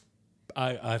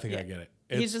 I think I get it.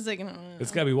 He's just like,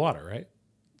 it's got to be water, right?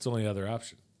 It's the only other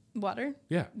option. Water?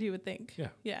 Yeah. You would think. Yeah.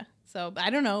 Yeah. So I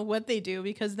don't know what they do,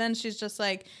 because then she's just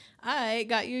like, I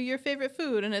got you your favorite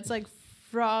food. And it's like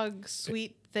frog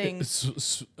sweet thing.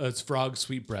 It's frog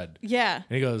sweetbread. Yeah.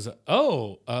 And he goes,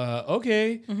 oh,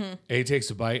 okay. And he takes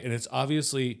a bite, and it's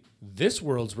obviously this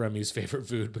world's Remy's favorite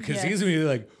food, because Yes. he's immediately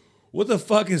like, what the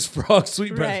fuck is frog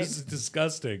sweetbread? Right. This is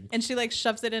disgusting. And she like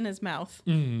shoves it in his mouth.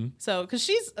 So, because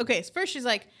first she's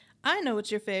like, I know what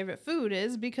your favorite food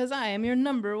is because I am your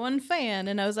 #1 fan.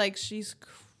 And I was like, she's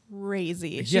crazy.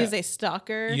 Yeah. She's a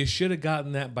stalker. You should have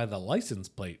gotten that by the license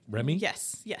plate, Remy.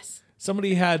 Yes.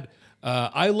 Somebody had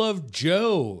I love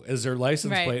Joe as their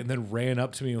license Right. plate, and then ran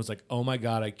up to me and was like, oh my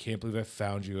God, I can't believe I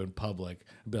found you in public.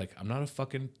 I'd be like, I'm not a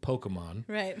fucking Pokemon.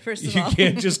 Right. First of You all,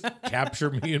 can't just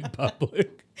capture me in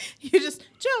public. you just,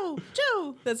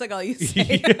 Joe. That's like all you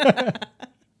say.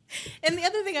 And the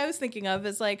other thing I was thinking of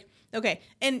is like, okay,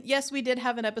 and yes, we did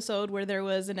have an episode where there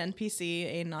was an NPC,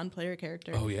 a non-player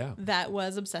character. Oh, yeah. That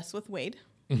was obsessed with Wade.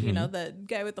 You know, the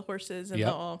guy with the horses and Yep.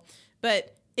 the all.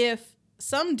 But if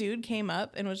some dude came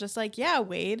up and was just like, yeah,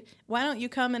 Wade, why don't you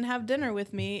come and have dinner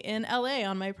with me in LA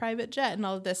on my private jet and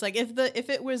all of this? Like if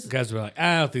it was, Guys were like,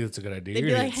 I don't think that's a good idea. they'd You're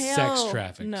be going like, to get hell, sex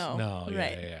trafficked. No. Yeah,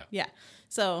 Right. yeah.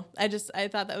 So I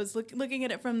thought that was looking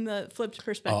at it from the flipped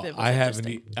perspective. Oh, was I have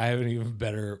interesting. I have an even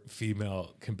better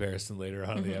female comparison later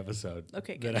on in the episode.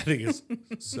 Okay, that good. I think is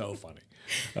so funny.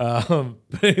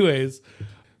 But anyways,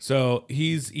 so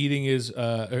he's eating his,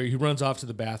 or he runs off to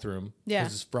the bathroom Yeah.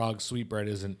 because his frog sweetbread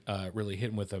isn't really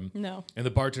hitting with him. No. And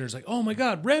the bartender's like, "Oh my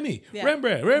God, Remy, Yeah.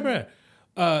 Rembrandt,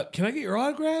 can I get your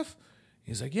autograph?"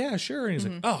 He's like, "Yeah, sure." And he's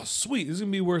like, "Oh, sweet, this is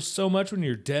gonna be worth so much when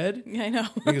you're dead." Yeah, I know.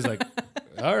 And he's like,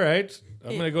 "All right,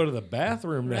 I'm gonna go to the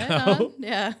bathroom Right now." on.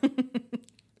 Yeah. And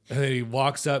then he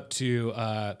walks up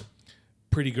to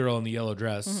pretty girl in the yellow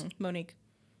dress. Monique.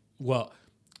 Well,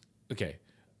 okay,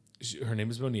 her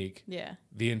name is Monique. Yeah.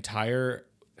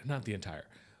 Not the entire,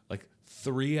 like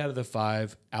 3 out of the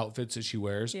 5 outfits that she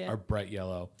wears Yeah. are bright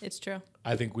yellow. It's true.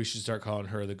 I think we should start calling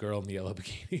her the girl in the yellow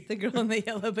bikini. The girl in the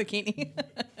yellow bikini.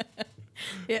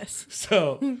 Yes.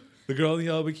 So the girl in the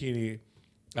yellow bikini,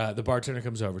 the bartender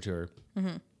comes over to her,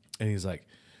 and he's like,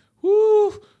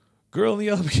 "Woo, girl in the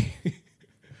yellow bikini,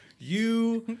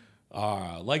 you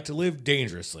like to live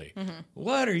dangerously.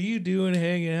 What are you doing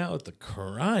hanging out with the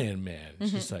crying man?"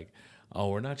 She's like, "Oh,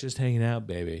 we're not just hanging out,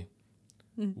 baby.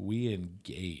 We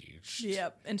engaged."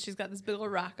 Yep. And she's got this big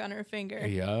old rock on her finger.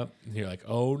 Yep. And you're like,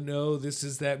 "Oh no, this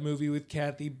is that movie with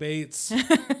Kathy Bates."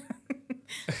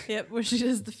 Yep. Where she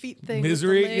does the feet thing.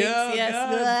 Misery? With the legs. Yeah,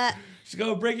 Yes. God. She's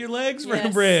going to break your legs, Yes.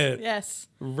 Rembrandt. Yes.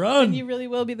 Run. You really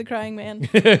will be the crying man.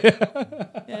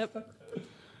 Yep.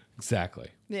 Exactly.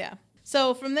 Yeah.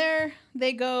 So from there,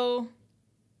 they go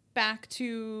back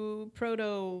to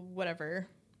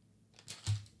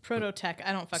Prototech.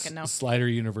 I don't fucking know. Slider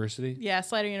University. Yeah,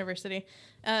 Slider University.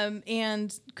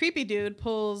 And creepy dude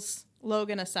pulls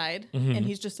Logan aside, and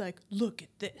he's just like, "Look at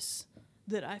this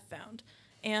that I found."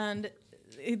 And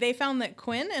they found that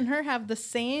Quinn and her have the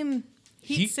same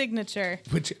heat signature.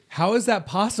 Which, how is that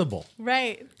possible?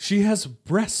 Right. She has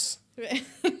breasts.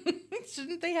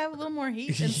 Shouldn't they have a little more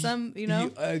heat in some,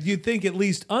 You'd think at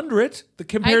least under it. I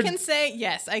Compared can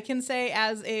say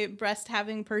as a breast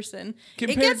having person, it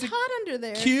Compared gets to hot under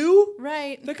there. to Q,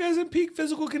 Right. that guy's in peak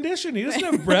physical condition. He doesn't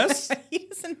have breasts. He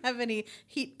doesn't have any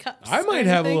heat cups. I or might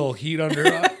have a anything. little heat under.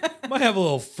 I might have a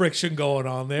little friction going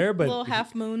on there, but little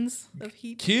half moons of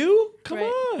heat. Q, come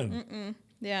Right. on.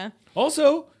 Yeah.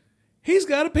 Also, he's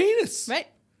got a penis. Right.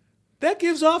 That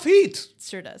gives off heat. It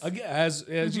sure does. Again, as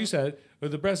you said, with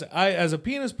the breast, as a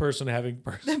penis person having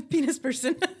breasts, Penis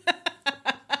person.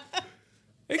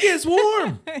 it gets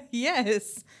warm.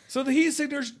 Yes. So the heat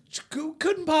signatures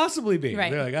couldn't possibly be.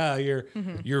 Right. They're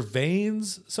like, your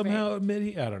veins somehow emit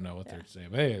heat. I don't know what they're saying.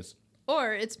 It is.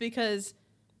 Or it's because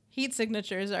heat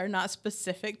signatures are not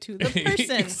specific to the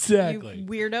person. Exactly. You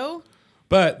weirdo.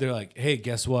 But they're like, hey,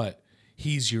 guess what?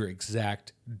 He's your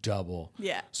exact double.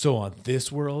 Yeah. So on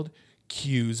this world,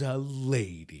 Q's a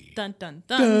lady. Dun dun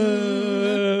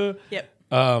dun.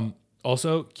 Yep.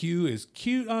 Also, Q is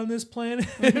cute on this planet.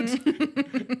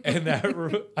 And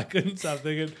that I couldn't stop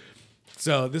thinking.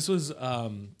 So this was a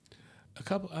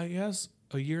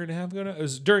year and a half ago now. It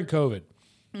was during COVID.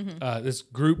 This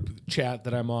group chat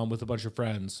that I'm on with a bunch of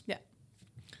friends. Yeah.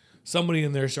 Somebody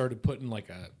in there started putting like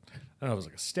I don't know, it was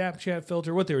like a Snapchat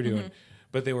filter, what they were doing.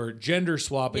 But they were gender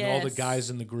swapping all the Yes. guys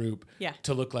in the group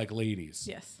to look like ladies.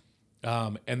 Yes.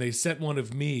 And they sent one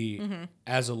of me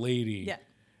as a lady. Yeah.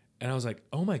 And I was like,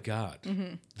 oh my God,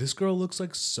 this girl looks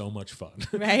like so much fun.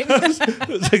 Right. I was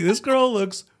like, this girl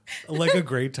looks like a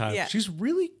great time. Yeah. She's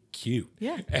really cute.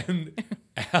 Yeah. And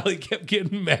Allie kept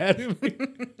getting mad at me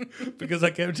because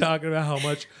I kept talking about how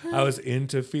much I was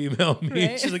into female meat.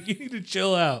 Right. She's like, you need to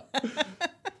chill out.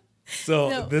 So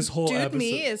No, this whole dude episode,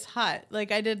 me is hot.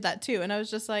 Like I did that too, and I was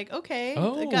just like, okay,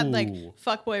 I got like Oh.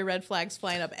 fuckboy red flags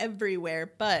flying up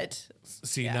everywhere. But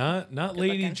see, yeah. not Good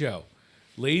Lady looking. Joe.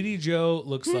 Lady Joe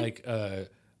looks like a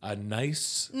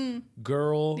nice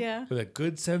girl Yeah. with a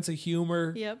good sense of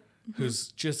humor. yep,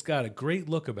 Who's just got a great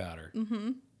look about her.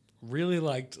 Mm-hmm. Really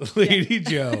liked Lady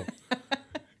Joe.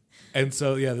 And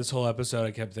so, yeah, this whole episode,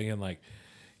 I kept thinking, like,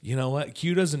 you know what?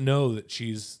 Q doesn't know that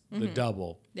she's the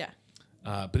double. yeah,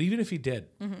 But even if he did,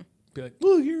 be like,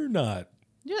 well, you're not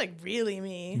you're like really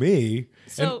me. me.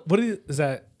 So- and what is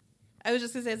that? I was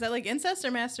just gonna say, is that like incest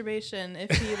or masturbation? If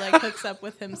he like hooks up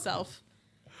with himself,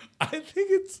 I think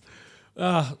it's,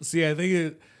 I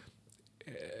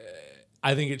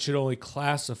think it should only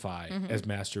classify as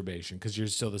masturbation because you're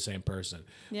still the same person.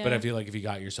 Yeah. But I feel like if you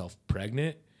got yourself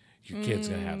pregnant, your kid's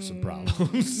going to have some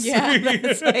problems. yeah,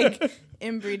 that's like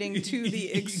inbreeding to the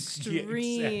Yeah,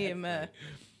 extreme. exactly.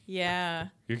 Yeah.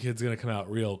 Your kid's going to come out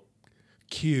real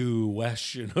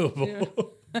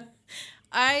questionable.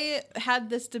 I had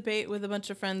this debate with a bunch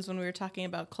of friends when we were talking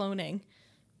about cloning.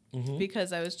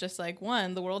 Because I was just like,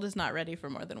 one, the world is not ready for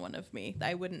more than one of me.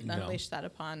 I wouldn't No. unleash that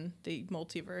upon the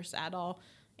multiverse at all.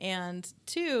 And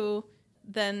two,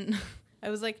 then I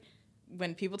was like,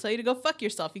 when people tell you to go fuck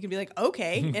yourself, you can be like,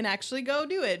 okay, and actually go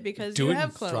do it because Do you it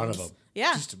have in clones. front of them.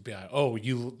 Yeah. Just to be like, oh,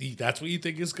 that's what you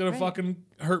think is going Right. to fucking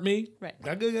hurt me? Right.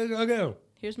 Go.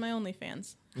 Here's my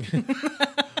OnlyFans.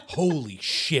 Holy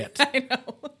shit. I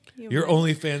know. Your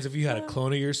OnlyFans, if you had a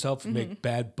clone of yourself, would make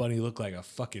Bad Bunny look like a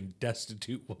fucking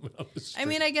destitute woman on the street. I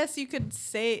mean, I guess you could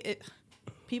say it.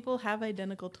 People have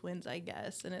identical twins, I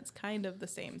guess, and it's kind of the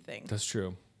same thing. That's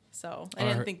true. So I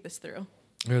didn't heard- think this through.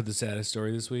 I heard the saddest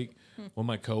story this week. One of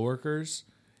my coworkers,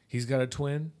 he's got a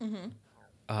twin.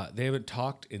 They haven't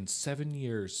talked in 7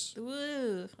 years.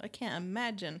 Ooh, I can't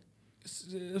imagine.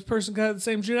 This person got the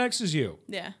same genetics as you.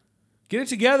 Yeah. Get it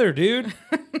together, dude.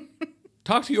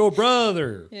 Talk to your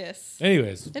brother. Yes.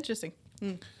 Anyways, Interesting.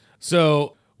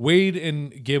 so Wade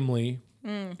and Gimli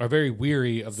are very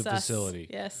weary of the Sus. facility.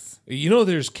 Yes. You know,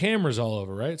 there's cameras all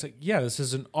over, right? It's like, yeah, this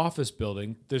is an office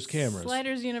building. There's cameras.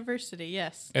 Sliders University.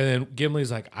 Yes. And then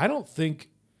Gimli's like, I don't think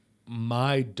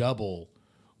my double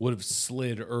would have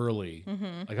slid early.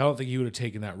 Like, I don't think he would have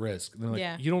taken that risk. And they're like,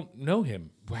 Yeah. you don't know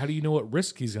him. How do you know what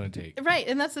risk he's going to take? Right,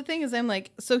 and that's the thing is I'm like,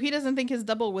 so he doesn't think his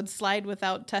double would slide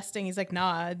without testing. He's like,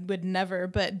 nah, I would never.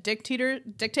 But Dictator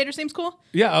seems cool.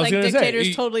 Yeah, I was like going to say.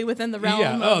 Dictator's totally within the realm.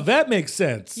 Yeah, of, oh, that makes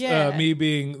sense. Yeah. Me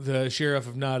being the sheriff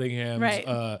of Nottingham.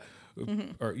 Right.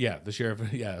 Or, yeah, the sheriff.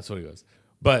 Yeah, that's what he was.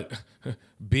 But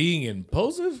being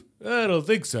impulsive? I don't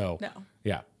think so. No.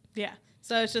 Yeah. Yeah.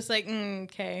 So it's just like,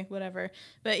 okay, whatever.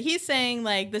 But he's saying,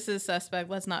 like, this is suspect.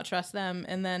 Let's not trust them.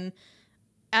 And then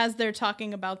as they're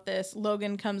talking about this,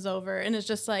 Logan comes over and is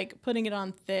just, like, putting it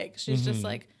on thick. She's just,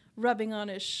 like, rubbing on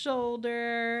his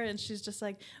shoulder. And she's just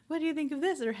like, what do you think of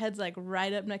this? Her head's, like,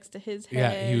 right up next to his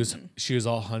head. Yeah, she was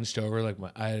all hunched over. Like,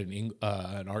 I had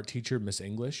an art teacher, Miss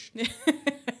English.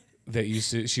 That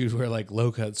she would wear like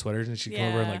low cut sweaters and she'd come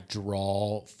over and Yeah. like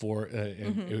draw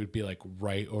and it would be like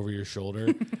right over your shoulder.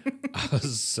 I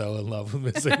was so in love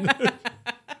with Miss English.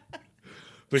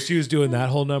 But she was doing that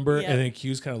whole number Yeah. and then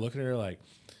Q's kind of looking at her like,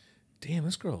 damn,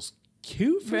 this girl's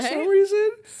cute for some Right? reason.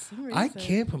 Some I reason.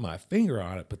 can't put my finger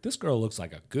on it, but this girl looks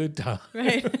like a good time.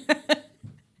 Right.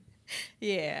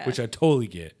 Yeah. Which I totally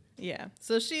get. Yeah.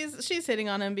 So she's hitting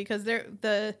on him because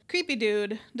the creepy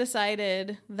dude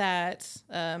decided that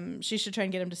she should try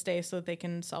and get him to stay so that they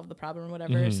can solve the problem or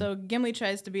whatever. So Gimli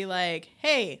tries to be like,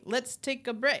 hey, let's take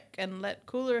a break and let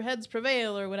cooler heads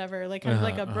prevail or whatever. Like kind of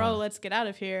like a bro, let's get out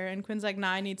of here. And Quinn's like, nah,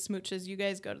 I need smooches. You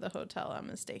guys go to the hotel. I'm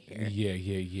gonna stay here. Yeah.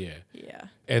 Yeah.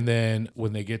 And then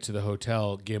when they get to the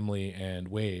hotel, Gimli and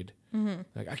Wade,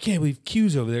 like, I can't believe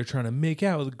Q's over there trying to make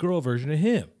out with a girl version of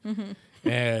him.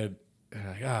 And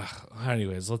like,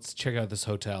 anyways, let's check out this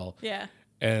hotel. Yeah.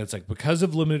 And it's like, because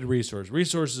of limited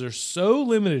resources are so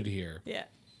limited here, Yeah.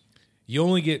 you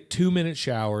only get 2-minute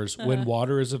showers when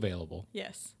water is available.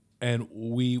 Yes. And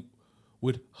we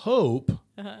would hope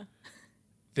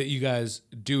that you guys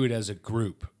do it as a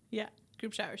group Yeah.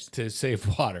 Group showers. to save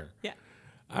water.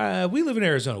 Yeah. We live in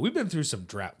Arizona. We've been through some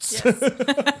droughts. Yes.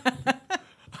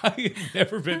 I have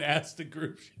never been asked to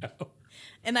group shower.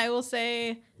 And I will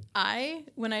say,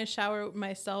 when I shower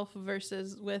myself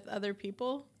versus with other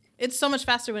people, it's so much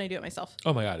faster when I do it myself.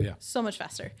 Oh my God, yeah. So much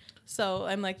faster. So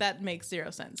I'm like, that makes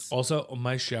zero sense. Also,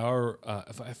 my shower,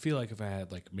 if I feel like if I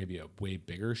had like maybe a way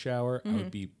bigger shower, I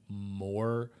would be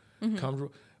more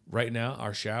comfortable. right now,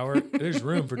 our shower, there's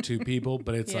room for 2 people,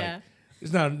 but it's like,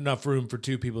 there's not enough room for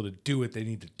 2 people to do what they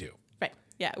need to do. Right.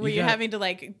 Yeah. Were you having to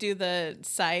like do the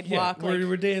sidewalk? Yeah,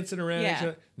 we're dancing around each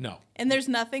other. No. And there's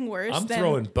nothing worse I'm than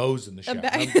throwing bows in the shower.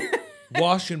 I'm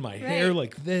washing my hair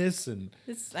like this. And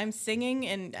I'm singing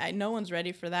and no one's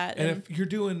ready for that. And if you're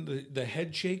doing the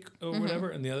head shake or whatever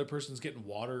and the other person's getting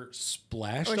water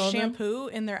splashed on them. Or shampoo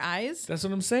in their eyes. That's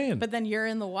what I'm saying. But then you're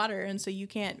in the water and so you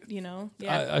can't,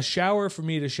 A shower for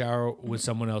me to shower with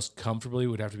someone else comfortably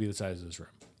would have to be the size of this room.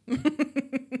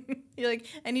 You're like,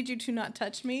 I need you to not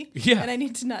touch me. Yeah. And I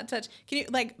need to not touch. Can you,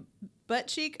 like, butt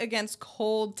cheek against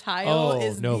cold tile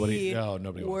is nobody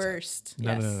the worst.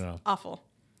 No. Awful.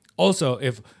 Also,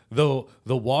 if the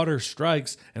water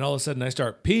strikes and all of a sudden I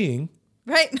start peeing,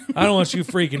 right? I don't want you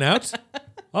freaking out.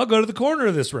 I'll go to the corner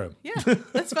of this room. Yeah,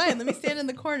 that's fine. Let me stand in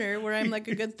the corner where I'm like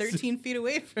a good 13 feet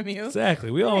away from you.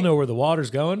 Exactly. We all know where the water's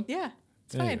going. Yeah,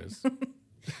 it's fine.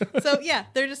 So, yeah,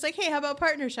 they're just like, hey, how about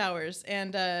partner showers?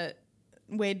 And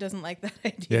Wade doesn't like that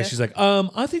idea. Yeah, she's like,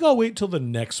 I think I'll wait till the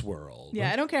next world.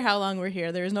 Yeah, I don't care how long we're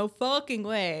here. There's no fucking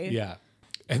way. Yeah.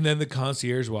 And then the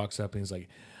concierge walks up and he's like,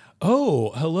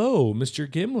 oh, hello, Mr.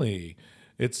 Gimli.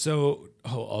 It's so...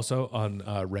 Oh, also on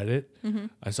Reddit,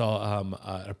 I saw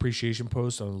an appreciation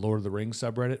post on Lord of the Rings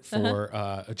subreddit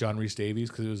for John Rhys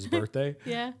Davies because it was his birthday.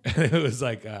 Yeah. And it was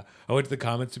like, I went to the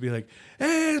comments to be like,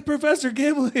 hey, it's Professor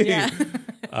Gimli. Yeah.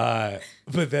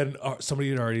 But then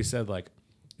somebody had already said, like,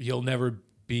 you'll never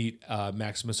beat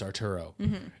Maximus Arturo.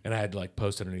 And I had to, like,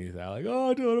 post underneath that, like, oh,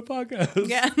 I'm doing a podcast.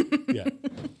 Yeah. Yeah.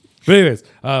 But anyways.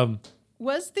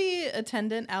 Was the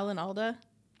attendant Alan Alda?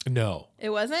 No.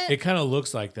 It wasn't? It kind of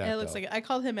looks like that, It looks like it. I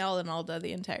called him Alan Alda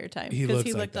the entire time. He Because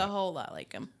he looks looked like a whole lot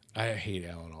like him. I hate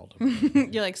Alan Alda.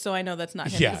 You're like, so I know that's not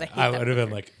him. Yeah, I hate I that would have been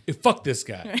fucker. like, fuck this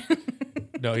guy.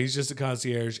 No, he's just a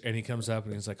concierge, and he comes up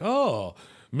and he's like, oh,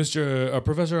 Mr.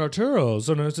 Professor Arturo,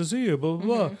 so nice to see you, blah,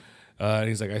 blah, blah. And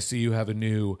he's like, I see you have a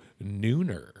new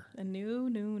nooner. A new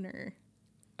nooner.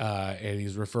 And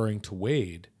he's referring to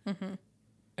Wade.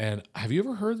 And have you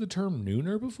ever heard the term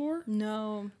nooner before?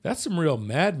 No. That's some real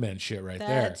Mad Men shit right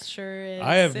there. That sure is.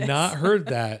 I have not heard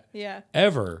that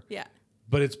ever. Yeah.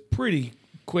 But it's pretty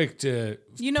quick to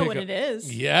You know pick what up. it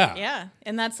is. Yeah. Yeah.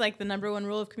 And that's like the number one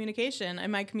rule of communication.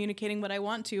 Am I communicating what I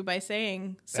want to by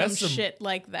saying some shit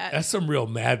like that? That's some real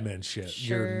Mad Men shit.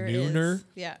 Sure Your nooner. is.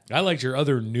 Yeah. I liked your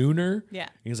other nooner. Yeah.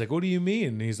 He's like, what do you mean?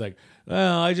 And he's like,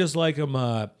 well, I just like him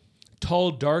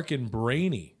tall, dark, and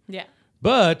brainy. Yeah.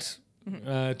 But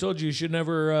I told you should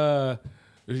never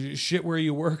shit where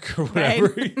you work or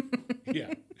whatever. Right?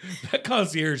 Yeah. That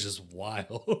concierge is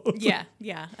wild. Yeah.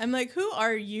 Yeah. I'm like, who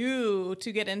are you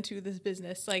to get into this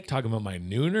business? Like, Talking about my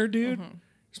nooner, dude. You're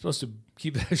supposed to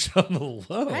keep that shit on the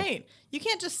low. right. You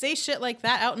can't just say shit like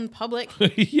that out in public.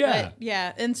 Yeah. But,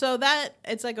 yeah. And so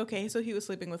it's like, okay, so he was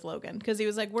sleeping with Logan because he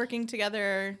was like working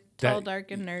together, tall,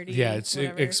 dark, and nerdy. Yeah, it's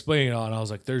whatever. explaining it all. And I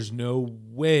was like, there's no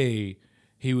way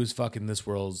he was fucking this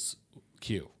world's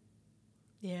Q.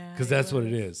 Yeah. Because that's what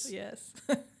it is. Yes.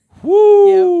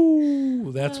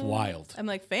 Woo! That's wild. I'm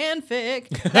like, fanfic.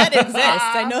 That exists.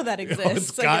 I know that exists.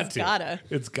 It's got to. Gotta.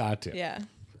 It's got to. Yeah.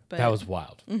 But That was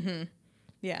wild.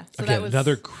 yeah. So Again, that was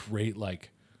another great,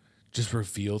 like, just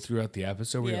reveal throughout the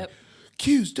episode. Where you're Yep. like,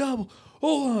 Q's double.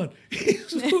 Hold on.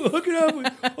 He's hooking up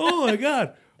with, oh my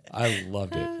God. I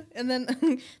loved it. And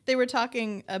then they were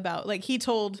talking about, like, he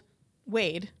told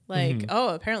Wade, like,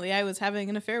 oh, apparently I was having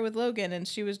an affair with Logan. And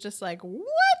she was just like, what?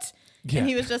 Yeah. And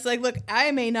he was just like, look, I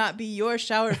may not be your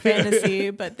shower fantasy,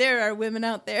 but there are women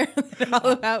out there that are all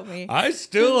about me. I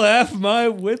still have my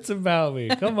wits about me.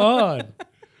 Come on.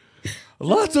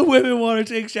 Lots of women want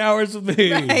to take showers with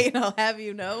me. Right? I'll have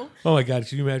you know. Oh my God.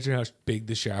 Can you imagine how big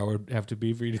the shower would have to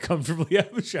be for you to comfortably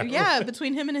have a shower? Yeah,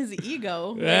 between him and his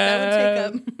ego, like,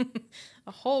 that would take up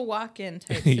a whole walk-in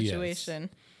type Yes. situation.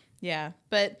 Yeah,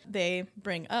 but they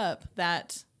bring up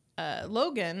that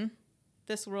Logan,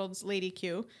 this world's Lady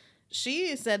Q,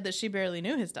 she said that she barely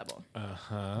knew his double.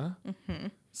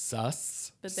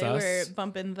 Sus. But they Sus. were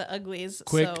bumping the uglies.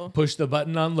 Quick, so push the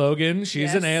button on Logan.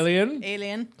 She's an Yes. alien.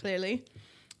 Alien, clearly.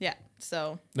 Yeah,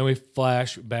 so Then we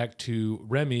flash back to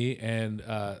Remy and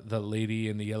the lady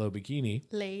in the yellow bikini.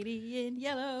 Lady in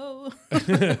Yellow.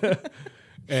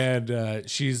 And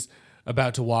she's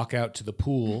about to walk out to the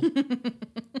pool.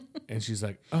 And she's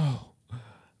like, oh,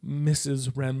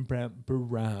 Mrs. Rembrandt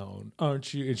Brown,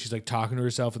 aren't you? And she's like talking to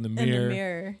herself in the In mirror. the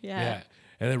mirror, yeah.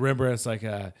 And then Rembrandt's like,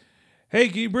 hey,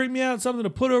 can you bring me out something to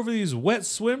put over these wet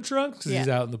swim trunks? Because he's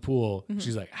Yeah. out in the pool.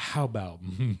 She's like, how about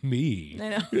me? I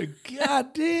know.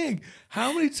 God dang.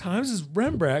 How many times is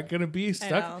Rembrandt going to be stuck?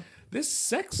 know. This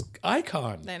sex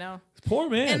icon. I know. Poor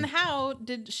man. And how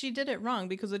did she did it wrong?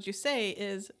 Because what you say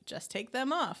is just take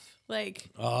them off. Like,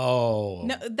 oh.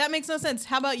 no, that makes no sense.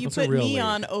 How about you That's a put real me lady.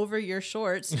 on over your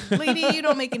shorts? Lady, you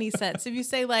don't make any sense. If you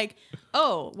say like,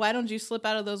 oh, why don't you slip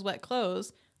out of those wet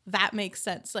clothes? That makes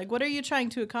sense. Like, what are you trying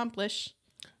to accomplish?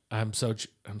 I'm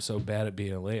so bad at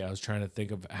being late. I was trying to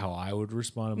think of how I would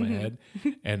respond in my head,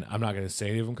 and I'm not going to say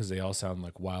any of them because they all sound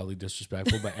like wildly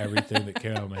disrespectful. But everything that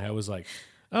came out of my head was like,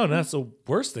 "Oh, that's the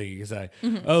worst thing you can say."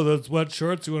 Oh, those wet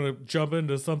shorts. You want to jump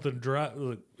into something dry?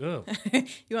 Like, oh,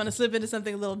 You want to slip into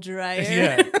something a little drier?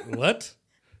 yeah. What?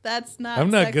 That's not.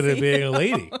 I'm not sexy. good at being a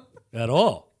lady at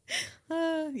all.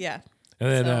 Yeah. And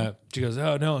then So- she goes,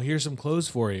 "Oh no, here's some clothes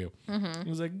for you." He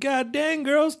was like, "God dang,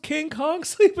 girls, King Kong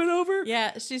sleeping over."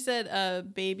 Yeah, she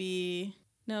said, baby.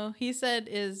 No, he said,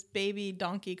 is baby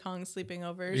Donkey Kong sleeping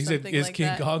over? Or He said, something "Is like King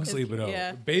that. Kong Is- sleeping over?"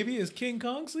 Yeah. Baby, is King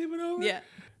Kong sleeping over? Yeah.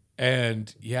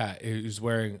 And yeah, he was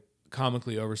wearing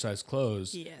comically oversized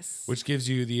clothes, Yes. which gives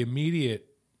you the immediate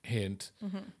hint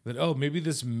that, oh, maybe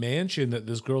this mansion that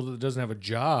this girl that doesn't have a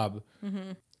job,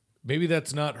 maybe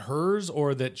that's not hers,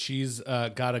 or that she's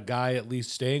got a guy at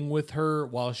least staying with her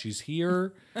while she's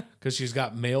here because she's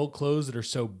got male clothes that are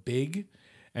so big.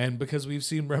 And because we've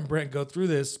seen Rembrandt go through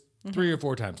this 3 or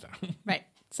 4 times now. Right.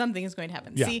 Something is going to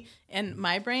happen. Yeah. See, and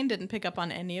my brain didn't pick up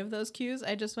on any of those cues.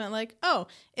 I just went like, oh,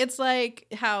 it's like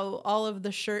how all of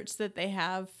the shirts that they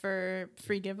have for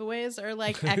free giveaways are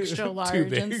like extra large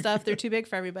and big. stuff. They're too big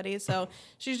for everybody. So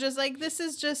she's just like, this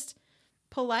is just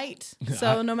polite.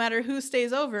 So no matter who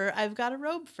stays over, I've got a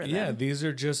robe for them. Yeah, these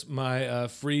are just my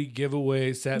free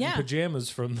giveaway satin Yeah. pajamas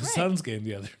from the Right. Suns game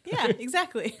the other Yeah,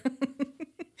 exactly.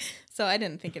 So I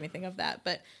didn't think anything of that.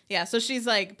 But yeah, so she's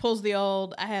like, pulls the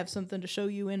old, I have something to show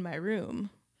you in my room.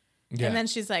 Yeah. And then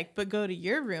she's like, but go to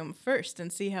your room first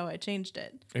and see how I changed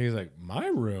it. And he's like, "My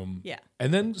room?" Yeah,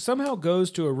 And then somehow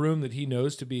goes to a room that he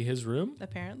knows to be his room.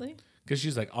 apparently. Because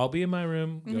she's like, "I'll be in my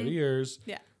room, go to yours."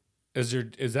 Yeah. Is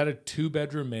that a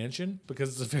 2-bedroom mansion?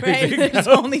 Because it's a very Right? big There's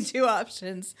house. only 2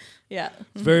 options. Yeah.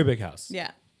 It's a very big house.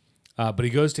 Yeah. But he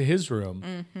goes to his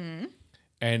room,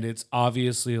 and it's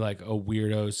obviously like a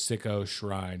weirdo, sicko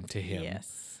shrine to him.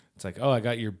 Yes. It's like, "Oh, I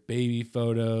got your baby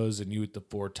photos and you with the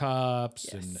 4 tops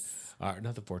and Yes.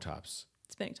 not the 4 tops,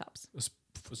 Spinning tops.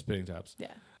 spinning tops.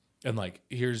 Yeah. And like,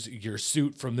 here's your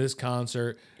suit from this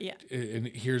concert. Yeah. And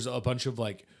here's a bunch of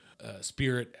like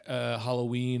spirit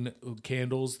Halloween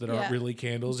candles that aren't Yeah. really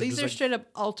candles. They're These just are like, straight up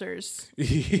altars.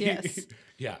 Yes.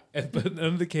 Yeah. But none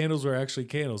of the candles were actually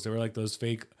candles. They were like those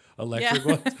fake electric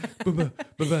ones.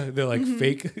 They're like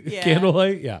fake Yeah.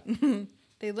 candlelight. Yeah.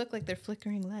 They look like they're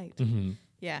flickering light. Mm-hmm.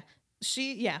 Yeah.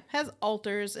 She, has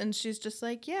altars, and she's just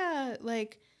like, yeah,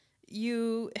 like,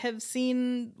 you have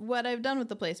seen what I've done with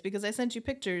the place because I sent you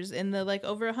pictures in the like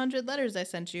over 100 letters I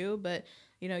sent you, but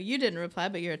you didn't reply,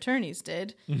 but your attorneys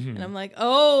did. And I'm like,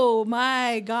 oh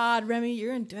my God, Remy,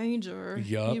 you're in danger.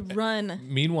 Yup. You run.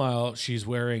 Meanwhile, she's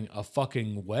wearing a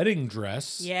fucking wedding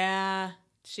dress. Yeah.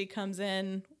 She comes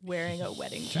in wearing a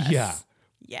wedding dress. Yeah.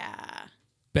 Yeah.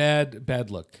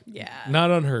 Bad look. Yeah. Not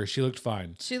on her. She looked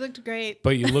fine. She looked great.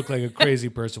 But you look like a crazy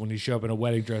person when you show up in a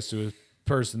wedding dress to a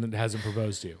person that hasn't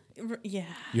proposed to you. Yeah.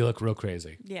 You look real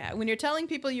crazy. Yeah, when you're telling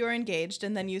people you're engaged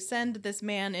and then you send this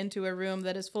man into a room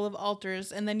that is full of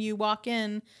altars and then you walk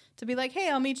in to be like, hey,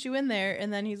 I'll meet you in there.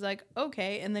 And then he's like,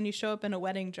 okay. And then you show up in a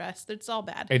wedding dress. It's all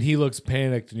bad. And he looks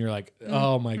panicked, and you're like,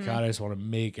 "Oh my God, I just want to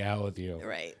make out with you."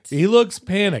 Right. He looks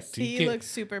panicked. He looks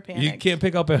super panicked. You can't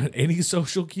pick up on any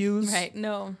social cues. Right.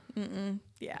 No.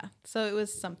 Yeah. So it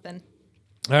was something.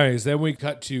 All right. So then we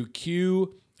cut to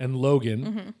Q and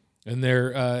Logan, and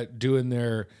they're doing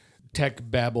their tech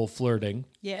babble flirting,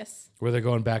 Yes. where they're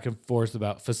going back and forth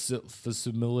about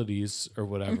facilities or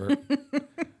whatever.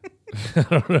 I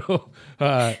don't know.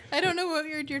 I don't know what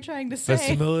you're trying to say.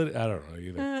 Facility? I don't know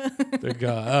either.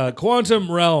 They're quantum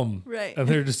realm, Right. And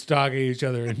they're just stalking each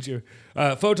other into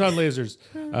photon lasers,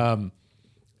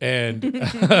 and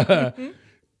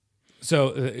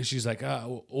so she's like,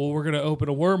 "Well, we're gonna open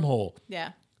a wormhole."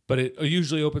 Yeah. But it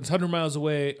usually opens 100 miles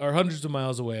away or hundreds of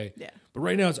miles away. Yeah. But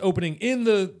right now it's opening in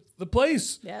the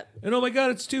place. Yep. And oh my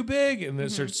God, it's too big. And then it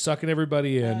starts sucking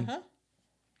everybody in.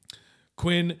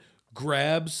 Quinn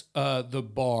grabs the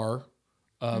bar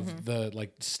of the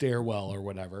like stairwell or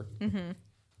whatever.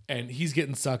 And he's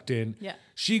getting sucked in. Yeah.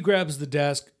 She grabs the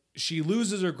desk. She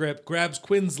loses her grip, grabs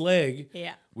Quinn's leg.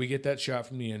 Yeah. We get that shot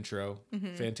from the intro.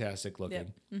 Fantastic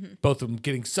looking. Both of them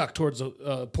getting sucked towards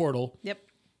a portal. Yep.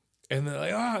 And they're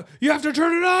like, you have to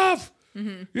turn it off.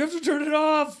 You have to turn it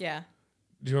off. Yeah.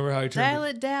 Do you remember how he turned Dial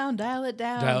it down. Dial it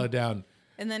down. Dial it down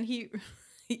And then he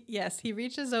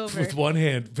reaches over. with one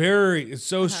hand. It's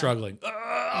so struggling.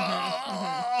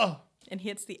 Ah! and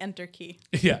hits the enter key.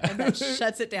 Yeah. And then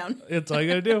shuts it down. It's all you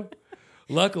gotta do.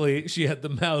 Luckily, she had the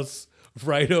mouse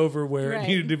right over where it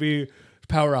needed to be.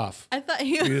 Power off. I thought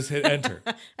You just hit enter.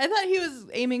 I thought he was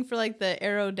aiming for like the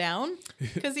arrow down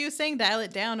because he was saying dial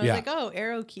it down. I was like, oh,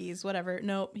 arrow keys, whatever.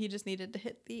 Nope, he just needed to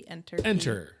hit the enter key.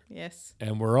 Enter. Yes.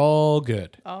 And we're all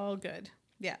good. All good.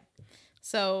 Yeah.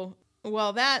 So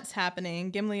while that's happening,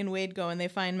 Gimli and Wade go and they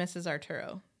find Mrs.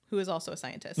 Arturo, who is also a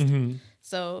scientist. Mm-hmm.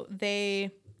 So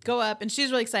they go up and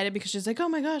she's really excited because she's like, oh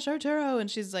my gosh, Arturo.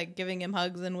 And she's like giving him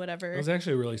hugs and whatever. It was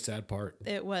actually a really sad part.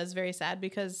 It was very sad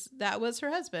because that was her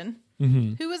husband,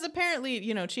 Mm-hmm. who was apparently,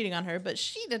 cheating on her, but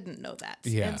she didn't know that.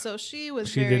 Yeah. And so she was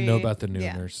She didn't know about the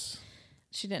Nooners.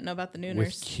 She didn't know about the Nooners.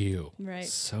 With Q. Right.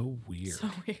 So weird. So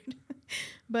weird.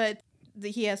 But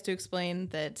he has to explain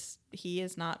that he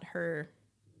is not her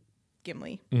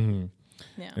Gimli. Mm-hmm.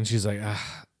 Yeah. And she's like,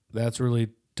 that's a really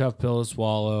tough pill to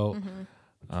swallow. Mm-hmm.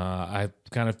 I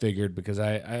kind of figured because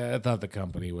I thought the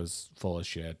company was full of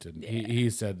shit. And he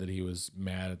said that he was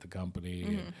mad at the company.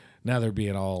 Mm-hmm. And now they're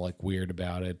being all like weird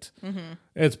about it. Mm-hmm.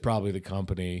 It's probably the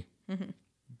company. Mm-hmm.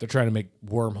 They're trying to make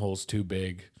wormholes too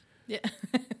big. Yeah.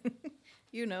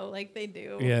 Like they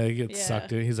do. Yeah, he gets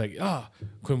sucked in. He's like,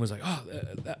 Quinn was like,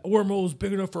 that wormhole was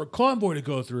big enough for a convoy to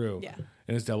go through. Yeah.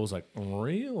 And his dad was like,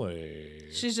 really?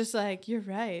 She's just like, you're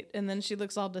right. And then she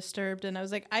looks all disturbed. And I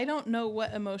was like, I don't know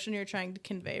what emotion you're trying to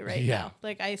convey right now.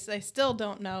 Like, I still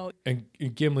don't know. And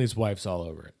Gimli's wife's all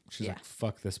over it. She's Yeah. like,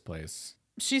 fuck this place.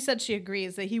 She said she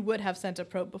agrees that he would have sent a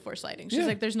probe before sliding. She's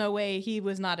like, there's no way he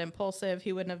was not impulsive.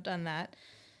 He wouldn't have done that.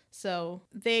 So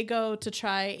they go to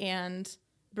try and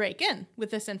break in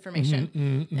with this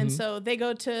information. And so they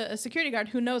go to a security guard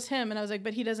who knows him. And I was like,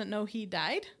 but he doesn't know he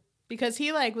died? Because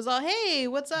he was all, hey,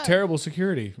 what's up? Terrible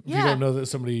security. If Yeah. you don't know that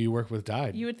somebody you work with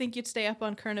died. You would think you'd stay up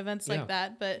on current events like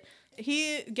that. But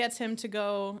he gets him to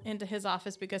go into his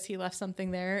office because he left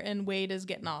something there. And Wade is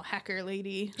getting all hacker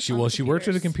lady. She worked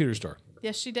at a computer store.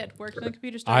 Yes, she did. Worked in a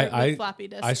computer store with floppy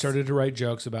disks. I started to write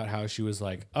jokes about how she was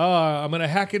like, I'm going to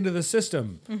hack into the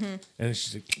system. And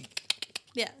she's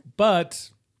like, but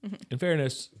in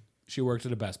fairness, she worked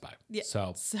at a Best Buy. Yeah.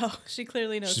 So she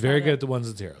clearly knows. she's very good at the ones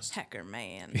and zeros. Hacker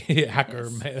man. Hacker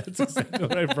man. That's exactly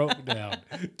what I wrote down.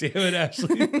 Damn it,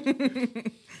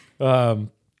 Ashley.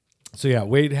 So yeah,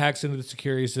 Wade hacks into the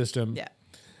security system. Yeah.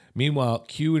 Meanwhile,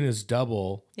 Q and his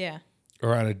double Yeah.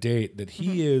 are on a date that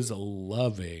he is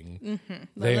loving. A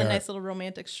nice little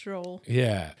romantic stroll.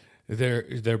 Yeah.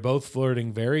 They're both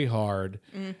flirting very hard,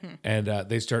 and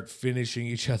they start finishing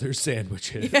each other's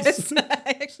sandwiches. Yes,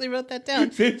 I actually wrote that down.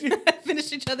 Did you?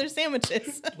 Finished each other's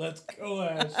sandwiches. Let's go,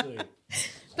 Ashley.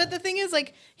 But the thing is,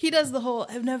 he does the whole,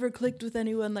 I've never clicked with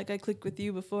anyone like I clicked with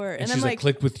you before. And she's I'm like, like,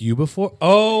 clicked with you before?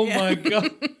 Oh, my God.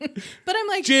 but I'm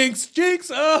like, Jinx.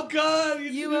 Oh, God.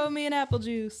 you owe me an apple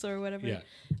juice or whatever. Yeah.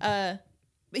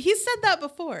 But he's said that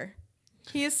before.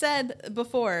 He has said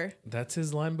before. That's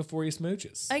his line before he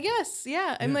smooches. I guess,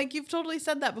 yeah. I'm like, you've totally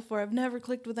said that before. I've never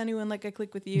clicked with anyone like I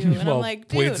click with you. And I'm like,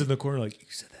 dude. Wade's in the corner like, you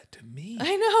said that to me.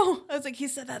 I know. I was like, he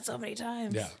said that so many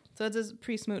times. Yeah. So it's his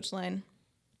pre-smooch line.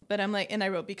 But I'm like, and I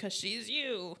wrote, because she's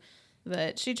you.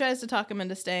 But she tries to talk him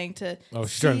into staying to. Oh,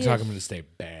 she's trying to talk him into stay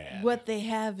bad. What they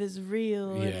have is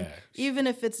real. Yeah. And even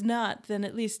if it's not, then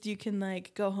at least you can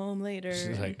go home later.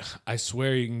 She's like, I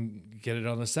swear you can get it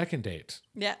on the second date.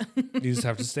 Yeah. You just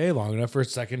have to stay long enough for a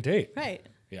second date. Right.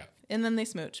 Yeah. And then they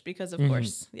smooch because, of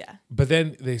course, yeah. But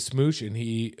then they smooch and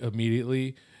he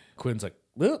immediately, Quinn's like,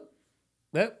 well,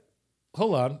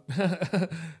 hold on. And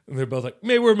they're both like,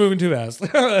 maybe we're moving too fast.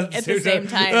 At the same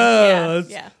time.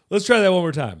 Let's try that one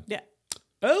more time. Yeah.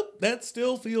 Oh, that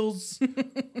still feels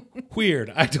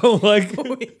weird. I don't like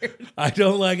I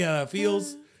don't like how that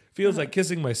feels. Feels like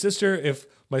kissing my sister if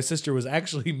my sister was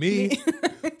actually me.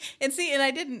 And I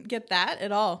didn't get that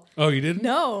at all. Oh, you didn't?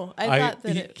 No, I thought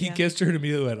that he kissed her and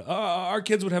immediately went, our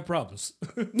kids would have problems.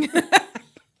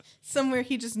 Somewhere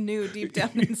he just knew deep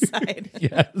down inside.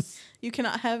 Yes. You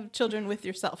cannot have children with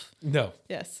yourself. No.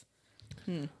 Yes.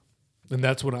 And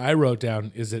that's when I wrote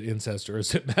down, is it incest or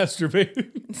is it masturbating?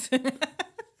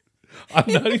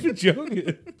 I'm not even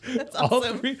joking. That's All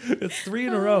awesome. three. It's 3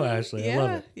 in a row, Ashley. Yeah, I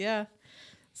love it. yeah.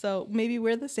 So maybe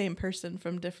we're the same person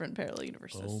from different parallel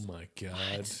universes. Oh my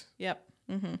God. Yep.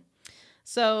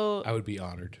 So I would be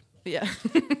honored. yeah.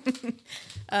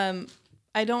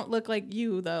 I don't look like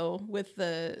you though with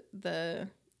the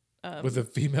With a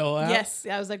female app? yes.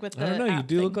 I was like with the I don't know. You app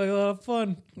do thing. look like a lot of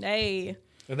fun. Hey.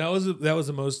 And that was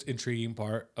the most intriguing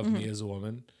part of me as a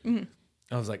woman.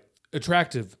 I was like,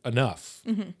 attractive enough.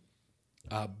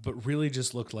 But really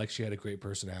just looked like she had a great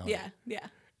personality. Yeah. Yeah.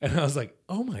 And I was like,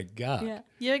 oh my God. Yeah.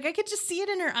 Yeah, like I could just see it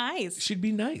in her eyes. She'd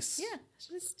be nice. Yeah.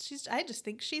 I just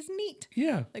think she's neat.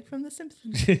 Yeah. Like from The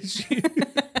Simpsons. She-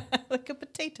 Like a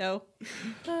potato.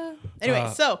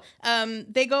 Anyway, so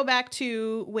they go back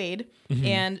to Wade,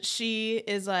 and she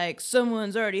is like,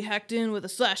 someone's already hacked in with a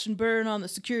slash and burn on the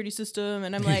security system.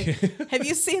 And I'm like, have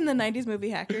you seen the 90s movie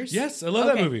Hackers? Yes, I love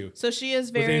that movie. So she is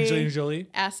With very Angelina Jolie.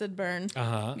 acid burn.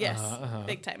 Uh-huh. Yes, uh-huh.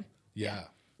 big time. Yeah.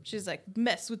 She's like,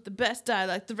 mess with the best, die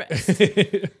like the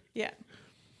rest. Yeah.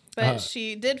 But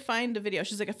she did find a video.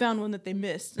 She's like, I found one that they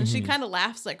missed. And she kind of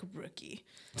laughs like rookie.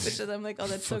 Which is, I'm like, oh,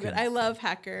 that's so good. I love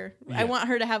Hacker. Yeah. I want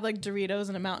her to have like Doritos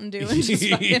and a Mountain Dew and just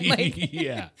fucking like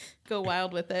Yeah. go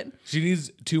wild with it. She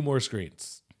needs 2 more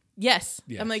screens. Yes.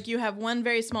 Yes. I'm like, you have one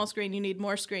very small screen. You need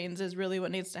more screens is really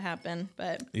what needs to happen.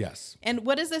 But Yes. and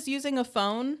what is this using a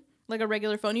phone? Like a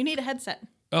regular phone? You need a headset.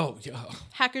 Oh, yeah.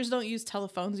 Hackers don't use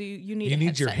telephones. You need You a need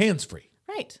headset. your hands free.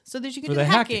 Right. So that you can For do the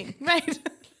hacking. Right.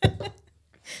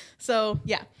 So,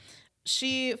 yeah.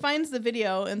 She finds the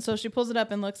video, and so she pulls it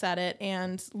up and looks at it,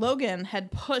 and Logan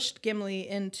had pushed Gimli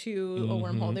into a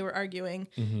wormhole. They were arguing,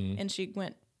 and she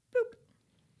went, boop.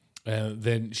 And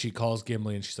then she calls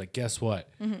Gimli and she's like, guess what?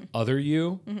 Other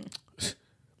you,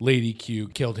 Lady Q,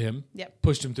 killed him, Yep.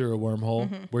 pushed him through a wormhole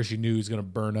where she knew he was going to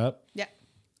burn up. Yeah.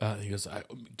 He goes,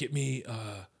 get me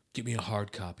a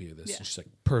hard copy of this. Yeah. And she's like,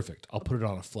 perfect. I'll put it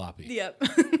on a floppy. Yep.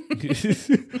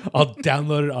 I'll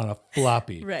download it on a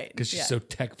floppy. Right, Because she's yeah. so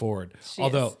tech forward. She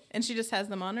Although, is. And she just has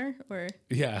them on her? Or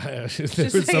yeah, there just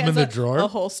was like some in has the a drawer.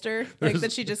 holster, like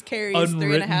that she just carries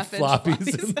Unwritten 3.5 inch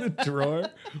floppies in the drawer.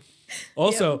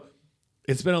 Also,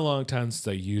 it's been a long time since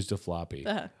I used a floppy.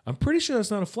 Uh-huh. I'm pretty sure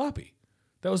that's not a floppy.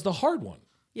 That was the hard one.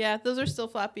 Yeah, those are still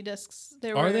floppy disks.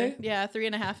 Are they? Yeah,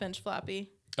 3.5 inch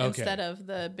floppy Okay. instead of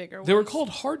the bigger ones. They were called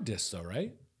hard disks, though,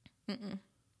 right?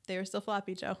 They were still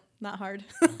floppy, Joe. Not hard.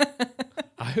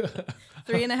 I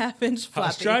 3.5 inch floppy. I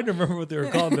was trying to remember what they were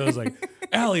called, and I was like,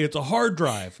 Allie, it's a hard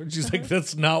drive. And she's like,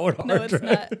 that's not what hard No, it's drive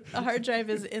not. A hard drive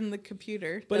is in the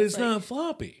computer. But That's it's like- not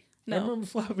floppy. No. I remember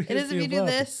floppy. It is if you do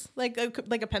this, like a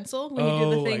pencil, when you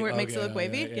do the thing where it makes it look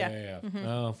wavy. Yeah.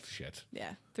 Oh, shit.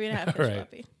 Yeah. 3.5 inch Right.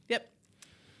 floppy. Yep.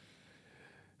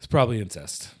 It's probably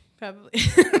incest. Probably.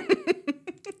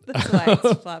 That's why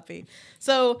it's floppy.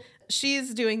 So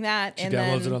she's doing that, She and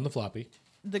downloads then it on the floppy.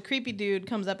 the creepy dude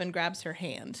comes up and grabs her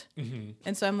hand.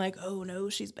 And so I'm like, oh no,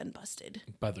 she's been busted.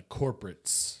 By the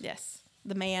corporates. Yes.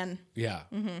 The man. Yeah.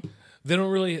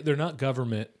 They're not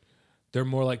government. They're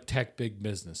more like tech big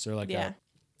business. They're like, Yeah.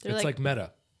 They're it's like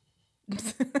Meta.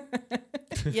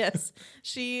 Yes.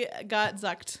 She got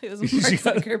zucked. It was Mark She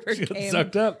got Zuckerberg came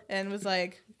sucked up. and was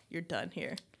like, you're done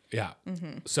here. Yeah.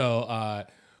 So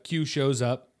Q shows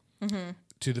up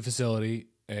to the facility,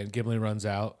 and Gimli runs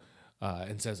out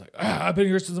and says, like, I've been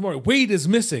here since the morning. Wade is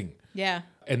missing. Yeah.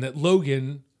 And that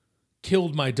Logan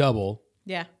killed my double.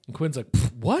 Yeah. And Quinn's like,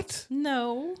 what?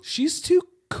 No. She's too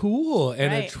cool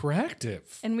and Right.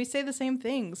 attractive. And we say the same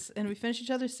things and we finish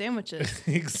each other's sandwiches.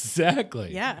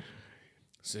 Exactly. Yeah.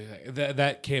 So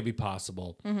that can't be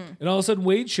possible. And all of a sudden,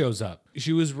 Wade shows up.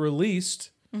 She was released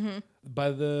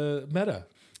by the Meta.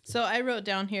 So I wrote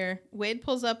down here, Wade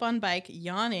pulls up on bike,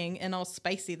 yawning and all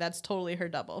spicy. That's totally her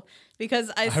double. Because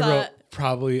I I saw... wrote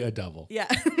probably a double. Yeah.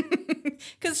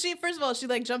 Because she, first of all, she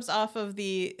like jumps off of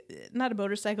the, not a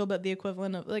motorcycle, but the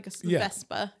equivalent of like a Yeah.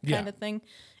 Vespa Yeah. kind of thing.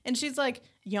 And she's like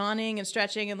yawning and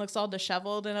stretching and looks all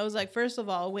disheveled. And I was like, first of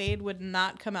all, Wade would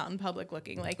not come out in public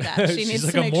looking like that. She She's needs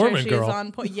like to a make Mormon sure girl. she's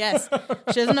on point. Yes.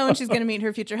 She doesn't know when she's going to meet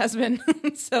her future husband.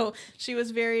 So she was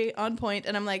very on point.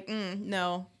 And I'm like,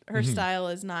 no, her style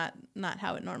is not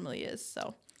how it normally is.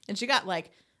 So, and she got like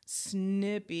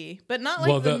snippy, but not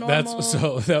like the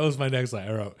normal. That was my next line.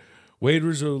 I wrote, Wade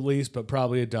was released, but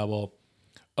probably a double.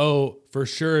 Oh, for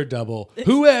sure a double.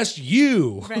 Who asked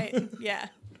you? Right. Yeah.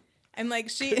 And like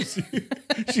she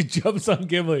She jumps on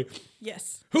Gimli.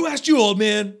 yes. Who asked you, old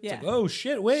man? It's Yeah. like, oh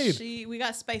shit, Wade. We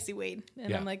got spicy Wade. And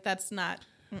Yeah. I'm like, that's not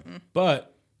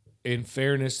But in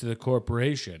fairness to the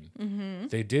corporation,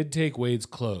 they did take Wade's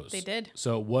clothes. They did.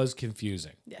 So it was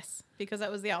confusing. yes. Because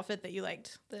that was the outfit that you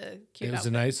liked. The cute It was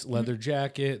outfit. a nice leather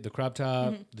jacket, the crop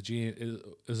top, the jean. It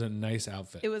was a nice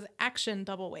outfit. It was action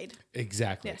double Wade.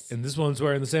 Exactly. Yes. And this one's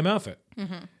wearing the same outfit.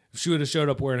 If she would have showed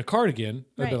up wearing a cardigan,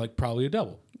 I'd be Right. like, probably a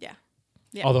double. Yeah.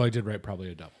 Yeah. Although I did write probably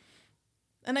a double.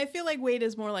 And I feel like Wade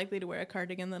is more likely to wear a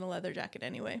cardigan than a leather jacket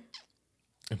anyway.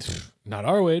 Not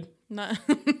our Wade. Not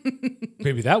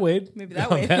Maybe that Wade. maybe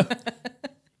that way.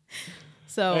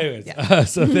 So Anyways, yeah.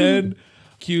 so then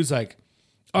Q's like,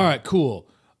 all right, cool.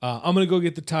 I'm going to go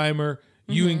get the timer.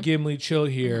 You and Gimli chill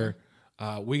here.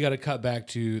 We got to cut back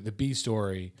to the B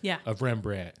story Yeah. of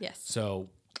Rembrandt. Yes. So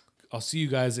I'll see you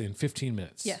guys in 15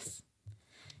 minutes. Yes.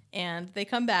 And they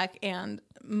come back, and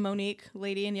Monique,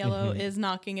 Lady in Yellow, is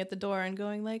knocking at the door and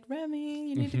going like, Remy,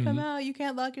 you need to come out. You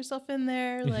can't lock yourself in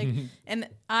there. Like, and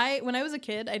when I was a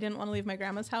kid, I didn't want to leave my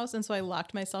grandma's house, and so I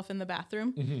locked myself in the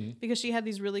bathroom because she had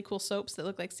these really cool soaps that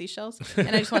looked like seashells, and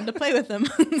I just wanted to play with them.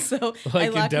 So I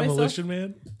Like locked in Demolition myself.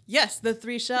 Man? Yes, the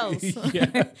 3 shells.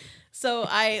 Yeah. So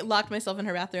I locked myself in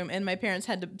her bathroom, and my parents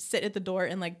had to sit at the door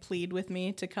and like plead with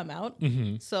me to come out.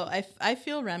 So I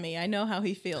feel Remy. I know how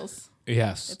he feels.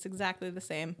 Yes. It's exactly the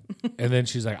same. And then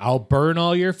she's like, I'll burn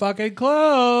all your fucking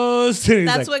clothes. And he's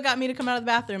That's like, what got me to come out of the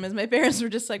bathroom is my parents were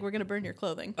just like, we're going to burn your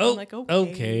clothing. oh, I'm like,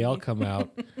 okay, I'll come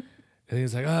out. And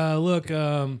he's like, look,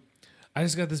 I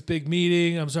just got this big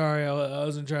meeting. I'm sorry. I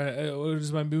wasn't trying to, what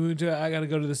is my mood? I got to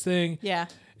go to this thing. Yeah.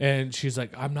 And she's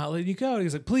like, I'm not letting you go. And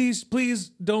he's like, please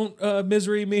don't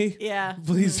misery me. Yeah.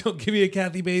 Please don't give me a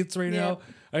Kathy Bates right Yeah. now.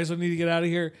 I just need to get out of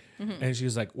here. And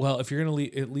she's like, well, if you're going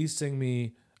to at least sing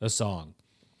me a song.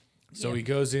 So he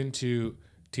goes into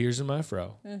Tears in My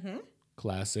Fro.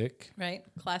 Classic. Right.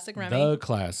 Classic Remy. The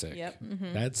classic. Yep.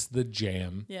 That's the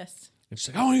jam. Yes. And she's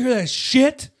like, I want to hear that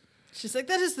shit. She's like,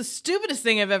 that is the stupidest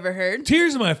thing I've ever heard.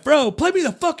 Tears in My Fro. Play me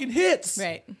the fucking hits.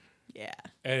 Right. Yeah.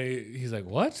 And he's like,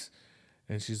 what?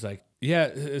 And she's like,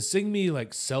 yeah, sing me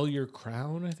like Sell Your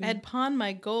Crown, I think. I'd pawn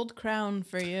my gold crown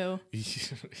for you.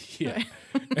 Yeah.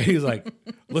 And he's like,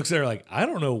 looks at her like, I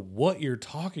don't know what you're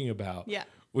talking about. Yeah.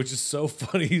 Which is so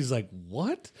funny. He's like,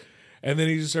 what? And then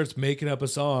he just starts making up a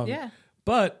song. Yeah.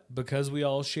 But because we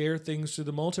all share things through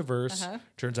the multiverse, Uh-huh.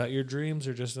 turns out your dreams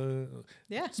are just a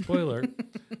Yeah. spoiler.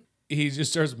 He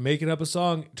just starts making up a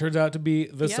song. Turns out to be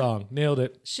the Yeah. song. Nailed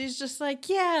it. She's just like,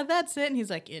 yeah, that's it. And he's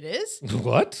like, it is.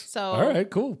 What? So- all right,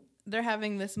 cool. They're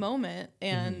having this moment,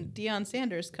 and Deion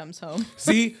Sanders comes home.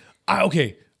 See,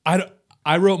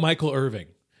 I wrote Michael Irving.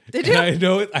 Did And you? I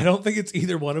know it. I don't think it's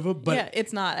either one of them, but yeah,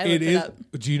 it's not. I it looked it is. up.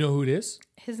 Do you know who it is?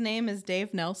 His name is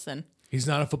Dave Nelson. He's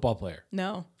not a football player.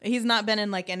 No, he's not been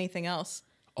in like anything else.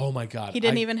 Oh my God. He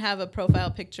didn't even have a profile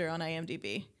picture on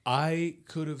IMDb. I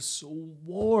could have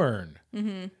sworn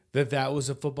that was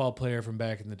a football player from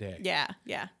back in the day. Yeah,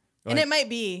 yeah. And Like- it might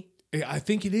be, I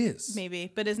think it is.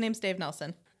 maybe, but his name's Dave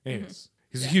Nelson. It is.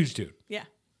 He's a huge dude. Yeah.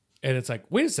 And it's like,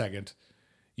 wait a second.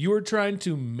 You were trying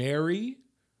to marry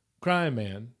Crime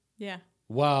Man Yeah.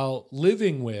 while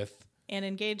living with And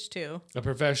engaged too. a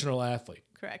professional athlete.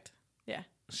 Correct. Yeah.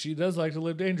 She does like to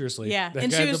live dangerously. Yeah. That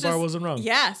and guy she at was the bar just, wasn't wrong.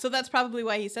 Yeah. So that's probably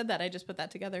why he said that. I just put that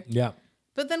together. Yeah.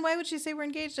 But then why would she say we're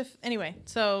engaged if, anyway,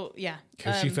 so yeah.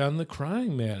 Because she found the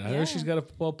crying man. I know yeah. she's got a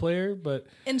football player, but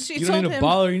And she you don't told need a him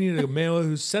baller. You need a man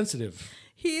who's sensitive.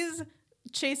 he's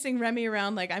chasing Remy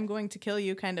around like, I'm going to kill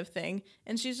you kind of thing.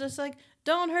 And she's just like,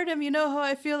 don't hurt him. You know how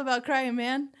I feel about crying,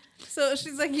 man. So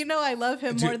she's like, you know, I love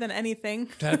him more than anything.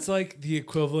 That's like the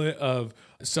equivalent of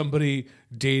somebody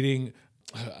dating.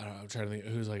 I don't know, I'm trying to think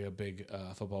who's like a big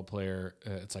football player.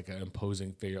 It's like an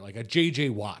imposing figure, like a J.J.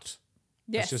 Watt.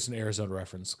 Yes. It's just an Arizona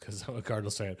reference because I'm a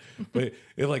Cardinals fan. But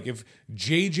if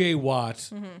J.J. Watt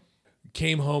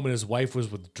came home and his wife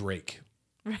was with Drake.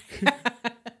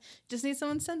 Just need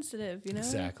someone sensitive, you know?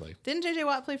 Exactly. Didn't JJ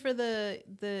Watt play for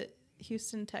the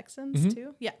Houston Texans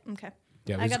too? Yeah, okay.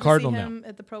 Yeah, I he's a got Cardinal to see now. him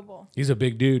at the Pro Bowl. He's a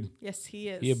big dude. Yes, he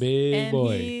is. He a big and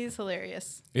boy. He's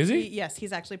hilarious. Is he? Yes,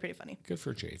 he's actually pretty funny. Good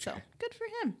for J.J. So good for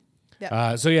him.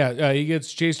 Yeah. He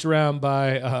gets chased around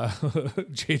by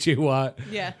J.J. Watt.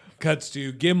 Yeah. Cuts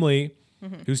to Gimli,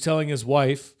 who's telling his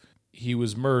wife he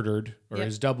was murdered, or Yep.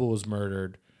 his double was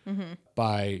murdered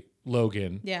by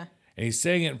Logan. Yeah. And he's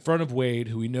saying it in front of Wade,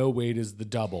 who we know Wade is the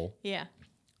double. Yeah.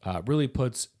 Really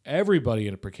puts everybody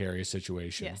in a precarious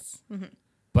situation. Yes.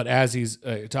 But as he's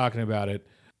talking about it,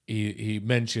 he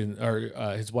mentioned, or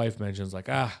his wife mentions, like,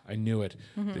 I knew it.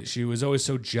 That she was always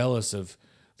so jealous of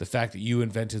the fact that you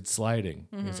invented sliding.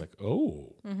 And he's like,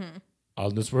 oh,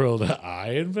 on this world, I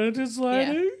invented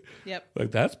sliding? Yep.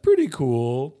 Like, that's pretty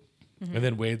cool. And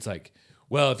then Wade's like,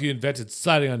 well, if you invented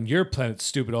sliding on your planet,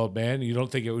 stupid old man, you don't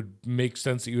think it would make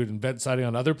sense that you would invent sliding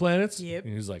on other planets? Yep.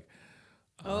 And he's like,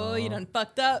 Oh, you done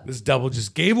fucked up. this double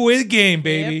just gave away the game,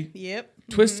 baby. Yep.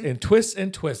 Twist and twist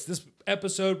and twist. This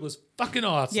episode was fucking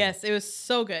awesome. Yes, it was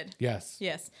so good. Yes.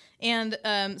 Yes. And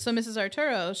so Mrs.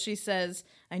 Arturo, she says,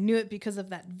 I knew it because of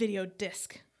that video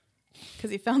disc.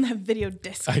 Because he found that video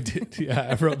disc. I did. Yeah,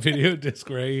 I wrote video disc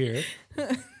right here.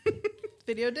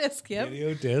 Video disc, yep.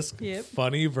 Video disc. Yep.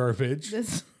 Funny verbiage.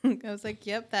 This, I was like,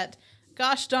 yep, that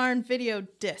gosh darn video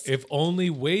disc. If only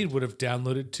Wade would have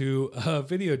downloaded to a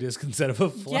video disc instead of a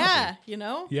floppy. Yeah, you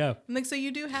know? Yeah. I'm like, so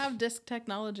you do have disc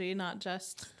technology, not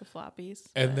just the floppies.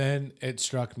 And then it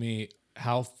struck me,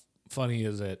 how funny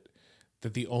is it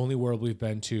that the only world we've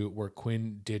been to where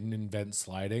Quinn didn't invent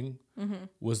sliding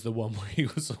was the one where he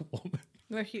was a woman.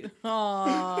 Where he? Oh,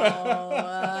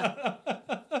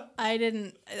 I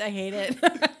hate it.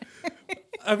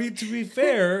 I mean, to be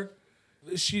fair,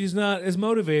 she's not as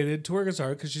motivated to work as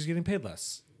hard because she's getting paid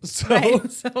less. So,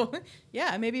 right. So,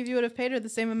 yeah, maybe if you would have paid her the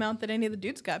same amount that any of the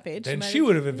dudes got paid, then she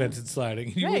would have invented sliding.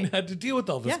 And you Right. wouldn't have to deal with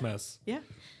all this Yeah. mess. Yeah.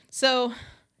 So,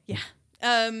 yeah.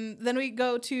 Then we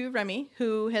go to Remy,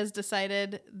 who has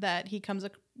decided that he comes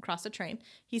across a train.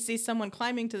 He sees someone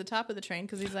climbing to the top of the train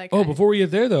because he's like, Oh, before we get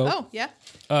there, though, oh,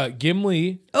 yeah.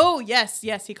 Gimli Oh, yes.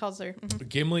 Yes, he calls her. Mhm.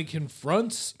 Gimli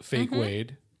confronts Fake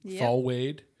Wade, Yep. Fall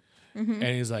Wade, and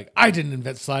he's like, I didn't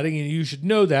invent sliding, and you should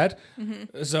know that.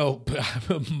 So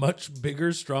I'm a much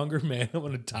bigger, stronger man. I'm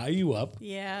going to tie you up.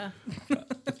 Yeah.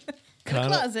 Kinda-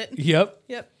 closet. Yep.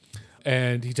 Yep.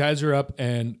 And he ties her up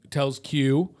and tells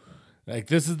Q, like,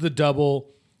 this is the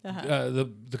double.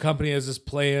 The company has this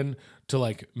plan to,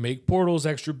 like, make portals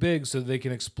extra big so they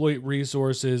can exploit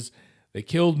resources. They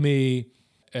killed me.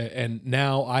 And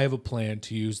now I have a plan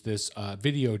to use this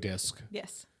video disc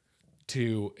Yes.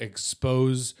 to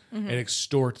expose and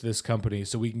extort this company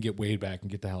so we can get Wade back and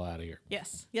get the hell out of here.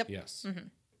 Yes. Yep. Yes.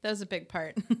 That was a big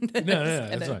part. No,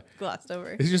 that's fine. Glossed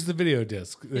over. It's just the video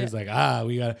disc. It's like,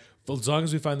 we got as long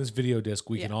as we find this video disc,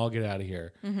 we can all get out of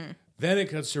here. Then it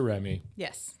cuts to Remy.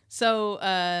 Yes.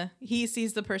 So he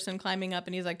sees the person climbing up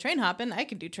and he's like, train hopping? I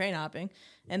can do train hopping.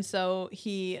 And so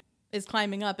he is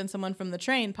climbing up and someone from the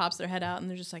train pops their head out and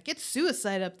they're just like, it's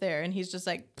suicide up there. And he's just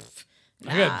like,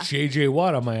 nah. I got JJ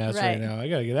Watt on my ass right now. I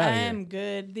got to get out of here. I'm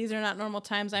good. These are not normal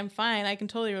times. I'm fine. I can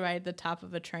totally ride the top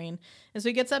of a train. And so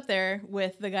he gets up there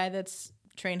with the guy that's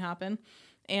train hopping.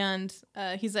 And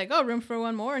he's like, oh, room for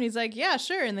one more? And he's like, yeah,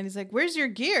 sure. And then he's like, where's your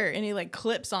gear? And he like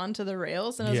clips onto the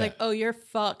rails. And I was Yeah. like, oh, you're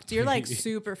fucked. You're like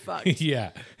super fucked.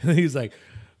 Yeah. And he's like,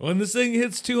 when this thing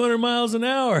hits 200 miles an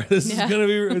hour, this is going to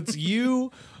be, it's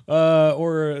you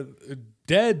or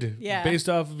dead based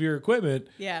off of your equipment.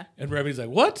 Yeah. And Remy's like,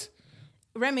 what?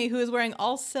 Remy, who is wearing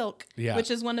all silk, which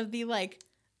is one of the like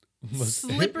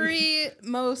slippery,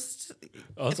 most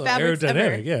also fabrics aerodynamic.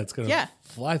 ever. Yeah, it's going to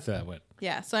fly that way.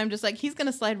 Yeah, so I'm just like, he's going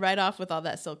to slide right off with all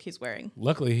that silk he's wearing.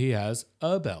 Luckily, he has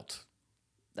a belt.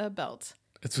 A belt.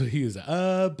 That's what he uses,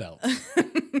 a belt.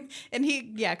 And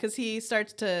because he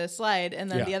starts to slide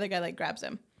and then the other guy like grabs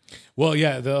him. Well,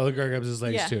 yeah, the other guy grabs his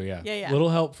legs Yeah. too, yeah. Yeah. Little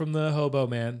help from the hobo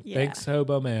man. Yeah. Thanks,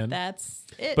 hobo man. That's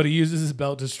it. But he uses his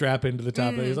belt to strap into the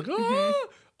top. And he's like, ah!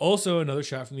 Also, another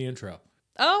shot from the intro.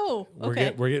 Oh,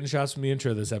 okay. We're getting shots from the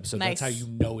intro this episode. Nice. That's how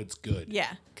you know it's good. Yeah,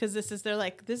 because this is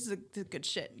good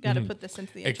shit. Got to put this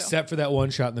into the intro. Except for that one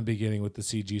shot in the beginning with the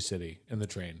CG city and the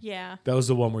train. Yeah. That was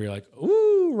the one where you're like,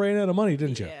 ooh, ran out of money,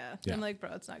 didn't you? Yeah. I'm like,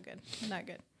 bro, it's not good. Not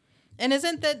good. And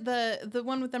isn't that the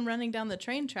one with them running down the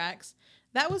train tracks?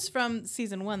 That was from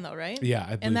season 1, though, right? Yeah, I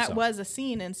believe And that so. was a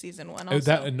scene in season 1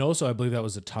 also. And also, I believe that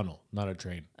was a tunnel, not a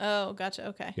train. Oh, gotcha.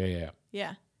 Okay. Yeah.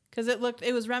 Yeah. Because it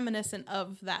was reminiscent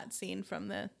of that scene from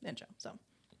the intro.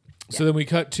 So then we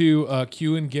cut to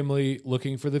Q and Gimli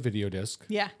looking for the video disc.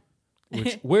 Yeah.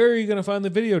 Which, where are you going to find the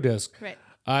video disc? Right.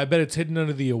 I bet it's hidden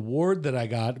under the award that I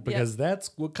got because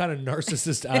that's what kind of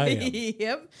narcissist I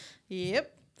am.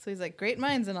 Yep. So he's like, great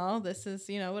minds and all. This is,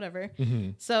 whatever.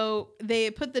 So they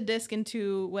put the disc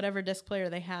into whatever disc player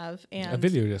they have. And A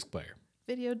video disc player.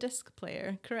 Video disc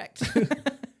player. Correct.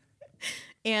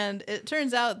 And it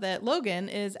turns out that Logan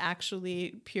is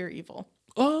actually pure evil.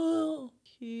 Oh.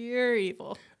 Pure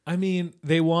evil. I mean,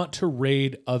 they want to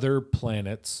raid other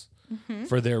planets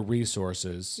for their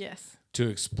resources. Yes. To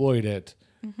exploit it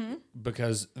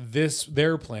because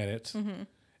their planet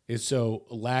is so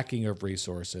lacking of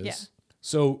resources. Yeah.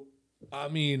 So, I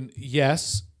mean,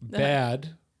 yes, bad,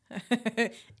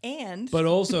 but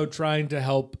also trying to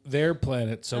help their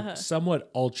planet. So somewhat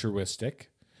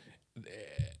altruistic.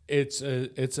 It's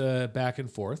a back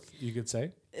and forth, you could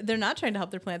say. They're not trying to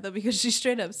help their planet though, because she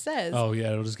straight up says, "Oh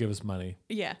yeah, it'll just give us money."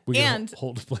 Yeah, We can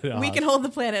hold the planet. We can hold the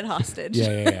planet hostage.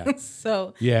 Yeah.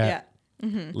 So yeah.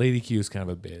 Lady Q is kind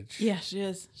of a bitch. Yeah, she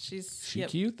is. She's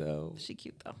cute though.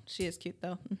 She is cute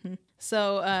though.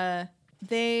 So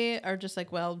they are just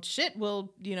like, well, shit,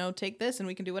 we'll take this and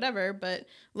we can do whatever. But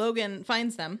Logan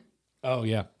finds them. Oh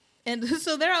yeah. And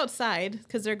so they're outside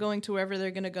because they're going to wherever they're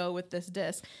going to go with this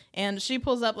disc. And she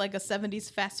pulls up like a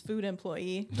 70s fast food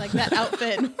employee. Like that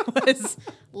outfit was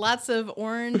lots of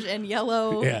orange and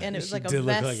yellow. And it was like a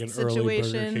vest like an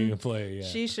situation. Early Burger King employee, yeah.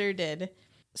 She sure did.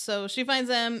 So she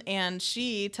finds him and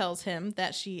she tells him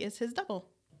that she is his double.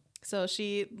 So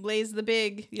she lays the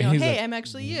big, hey, like, I'm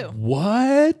actually you.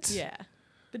 What? Yeah.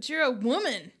 But you're a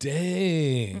woman.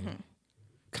 Dang.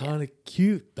 Kind of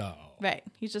cute though. Right.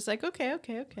 He's just like, okay.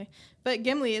 But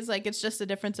Gimli is like, it's just a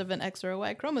difference of an X or a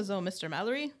Y chromosome, Mr.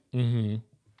 Mallory. Mm-hmm.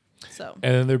 So.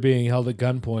 And then they're being held at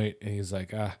gunpoint, and he's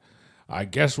like, I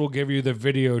guess we'll give you the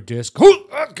video disc.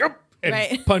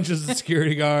 And punches the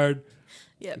security guard.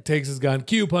 Yep. Takes his gun.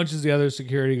 Q punches the other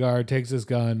security guard, takes his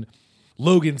gun.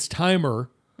 Logan's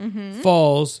timer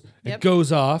falls. It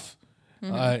goes off.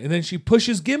 And then she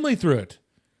pushes Gimli through it.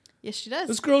 Yes, she does.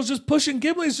 This girl's just pushing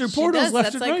Gimli through portals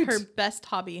left and right. That's like her best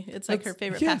hobby. It's like her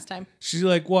favorite pastime. She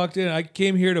like walked in. I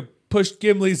came here to push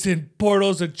Gimli's in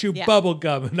portals and chew bubble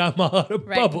gum, and I'm out of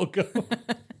bubble gum.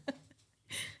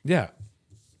 Yeah.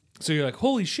 So you're like,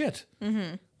 holy shit.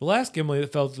 The last Gimli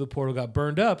that fell through the portal got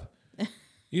burned up.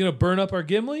 You gonna burn up our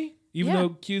Gimli? Even though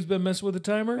Q's been messing with the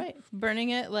timer? Right. Burning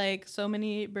it like so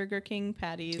many Burger King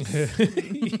patties.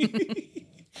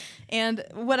 And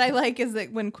what I like is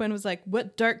that when Quinn was like,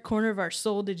 what dark corner of our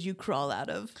soul did you crawl out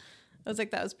of? I was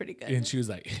like, that was pretty good. And she was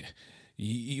like,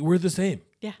 we're the same.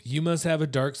 Yeah. You must have a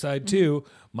dark side too.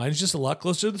 Mine's just a lot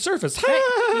closer to the surface.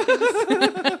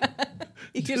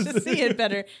 You can just see it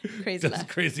better. Crazy laugh.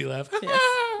 Crazy laugh.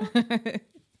 Yes.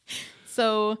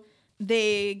 So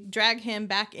they drag him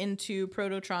back into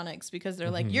Prototronics because they're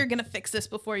like, you're going to fix this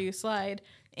before you slide.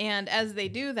 And as they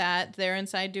do that, they're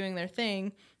inside doing their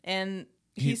thing. And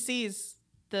he sees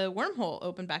the wormhole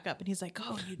open back up. And he's like,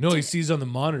 oh, you did he it. sees on the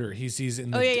monitor. He sees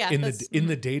in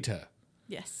the data.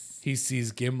 Yes. He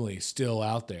sees Gimli still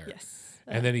out there. Yes.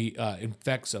 And then he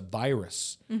infects a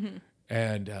virus.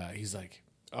 And he's like,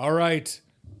 all right,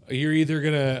 you're either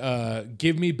going to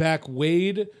give me back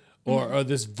Wade or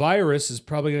this virus is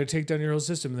probably going to take down your whole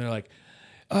system. And they're like,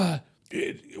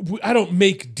 I don't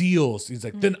make deals. He's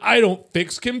like, then I don't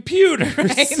fix computers.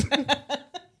 Right?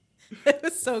 It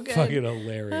was so good. Fucking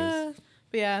hilarious.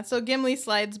 But yeah, so Gimli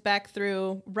slides back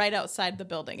through right outside the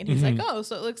building. And he's like, oh,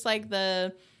 so it looks like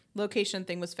the location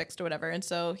thing was fixed or whatever. And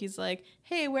so he's like,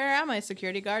 hey, where am I,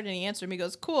 security guard? And he answered me,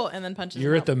 goes, cool, and then punches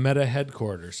You're him at the Meta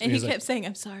headquarters. And he kept saying,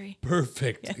 I'm sorry.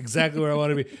 Perfect. Yeah. Exactly where I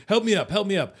want to be. Help me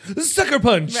up. Sucker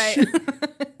punch. Right.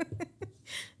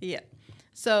 Yeah.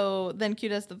 So then Q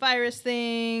does the virus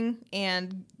thing,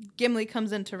 and Gimli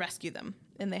comes in to rescue them.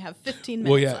 And they have 15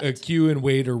 minutes left. Q and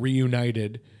Wade are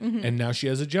reunited, and now she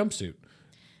has a jumpsuit.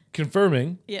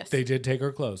 Confirming, they did take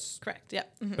her clothes. Correct,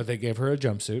 yep. But they gave her a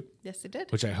jumpsuit. Yes, they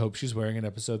did. Which I hope she's wearing in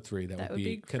episode 3. That would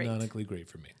be canonically great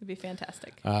for me. It would be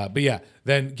fantastic. But yeah,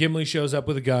 then Gimli shows up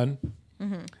with a gun,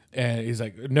 and he's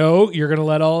like, no, you're going to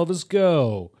let all of us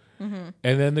go. And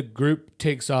then the group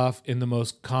takes off in the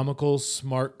most comical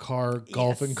smart car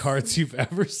golfing carts you've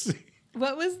ever seen.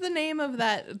 What was the name of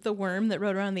the worm that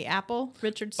rode around the apple?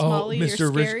 Richard Smalley or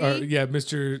Scary?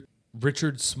 Mr.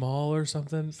 Richard Small or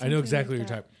something. I know exactly what you're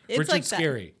talking about. Richard like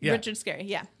Scary. Yeah. Richard Scary,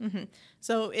 yeah.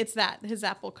 So it's his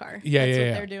apple car. Yeah, That's what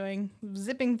they're doing.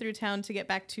 Zipping through town to get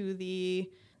back to the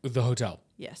hotel.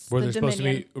 Yes. Where they're supposed to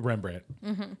meet Rembrandt.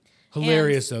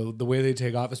 Hilarious, though, the way they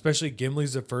take off. Especially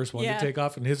Gimli's the first one to take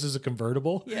off, and his is a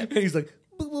convertible. Yeah. And he's like,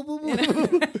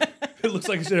 it looks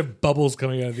like it should have bubbles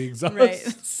coming out of the exhaust. Right.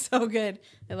 So good.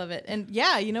 I love it. And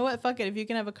yeah, you know what? Fuck it. If you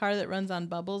can have a car that runs on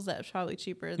bubbles, that's probably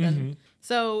cheaper than.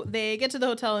 So they get to the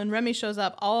hotel, and Remy shows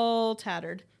up all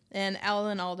tattered. And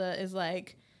Alan Alda is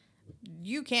like,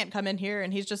 you can't come in here.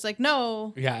 And he's just like,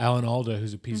 no. Yeah, Alan Alda,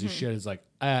 who's a piece of shit, is like,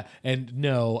 and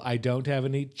no, I don't have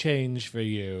any change for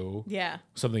you. Yeah.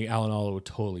 Something Alan Alda would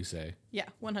totally say. Yeah,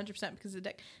 100% because of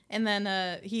Dick. And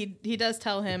then he does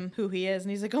tell him who he is.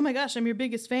 And he's like, oh my gosh, I'm your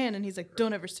biggest fan. And he's like,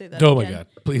 don't ever say that again. My God.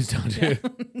 Please don't do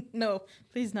it. No,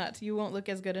 please not. You won't look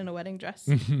as good in a wedding dress.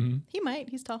 He might.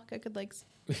 He's tall, got good legs.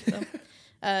 So.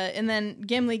 And then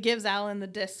Gimli gives Alan the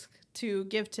disc to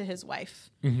give to his wife.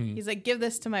 He's like, give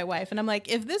this to my wife. And I'm like,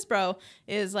 if this bro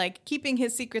is like keeping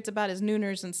his secrets about his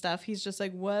nooners and stuff, he's just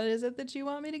like, what is it that you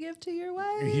want me to give to your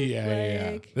wife?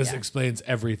 Yeah. This explains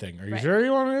everything. Are you sure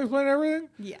you want me to explain everything?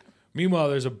 Yeah. Meanwhile,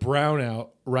 there's a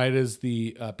brownout right as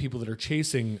the people that are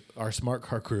chasing our smart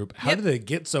car group. How do they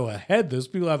get so ahead? Those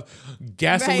people have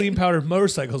gasoline powered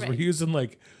motorcycles. We're using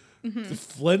like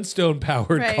Flintstone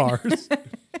powered cars.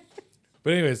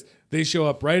 But anyways, they show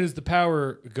up right as the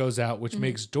power goes out, which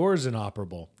makes doors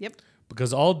inoperable. Yep.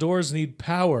 Because all doors need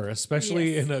power,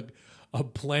 especially in a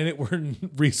planet where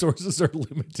resources are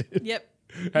limited. Yep.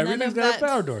 Everything's got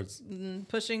power doors.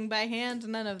 Pushing by hand,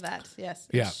 none of that. Yes.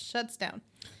 Yeah. It shuts down.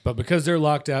 But because they're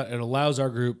locked out, it allows our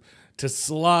group to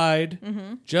slide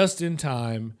just in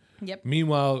time. Yep.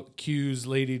 Meanwhile, Q's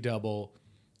Lady Double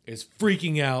is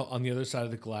freaking out on the other side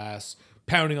of the glass,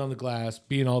 pounding on the glass,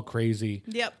 being all crazy.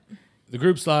 Yep. The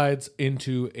group slides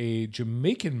into a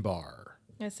Jamaican bar.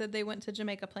 I said they went to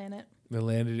Jamaica Planet. They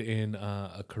landed in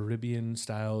a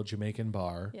Caribbean-style Jamaican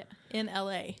bar. Yeah, in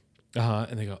L.A.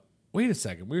 And they go, wait a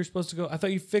second. We were supposed to go. I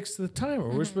thought you fixed the timer.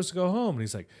 We were supposed to go home. And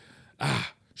he's like,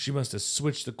 she must have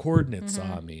switched the coordinates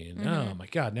on me. And oh my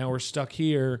God, now we're stuck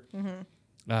here.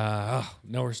 Now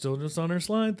we're still just on our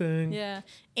slide thing. Yeah.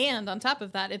 And on top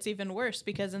of that, it's even worse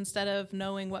because instead of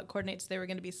knowing what coordinates they were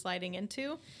going to be sliding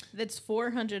into, it's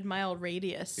 400-mile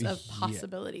radius of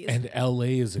possibilities. And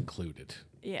LA is included.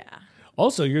 Yeah.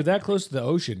 Also, you're that close to the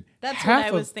ocean. That's what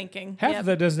I was thinking. Half of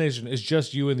that destination is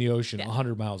just you in the ocean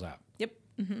 100 miles out. Yep.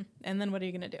 And then what are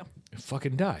you going to do?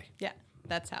 Fucking die. Yeah.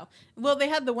 That's how. Well, they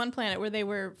had the one planet where they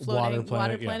were floating.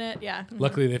 Water planet. Yeah.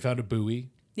 Luckily, they found a buoy.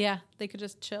 Yeah. They could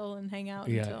just chill and hang out.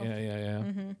 Yeah.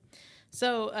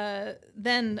 So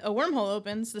then a wormhole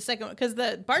opens, the second one, because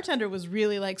the bartender was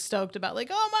really like stoked about like,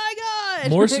 oh my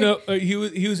God. More snow. He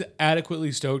was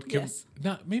adequately stoked. Yes.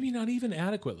 Maybe not even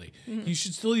adequately. You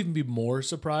should still even be more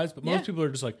surprised. But most people are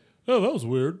just like, oh, that was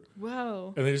weird.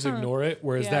 Whoa. And they just ignore it.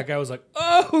 Whereas that guy was like,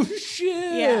 oh,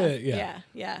 shit.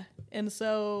 Yeah. And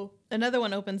so another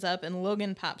one opens up and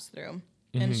Logan pops through.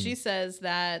 And she says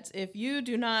that if you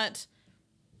do not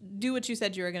do what you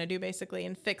said you were going to do, basically,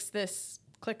 and fix the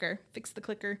clicker,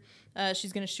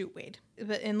 she's going to shoot Wade.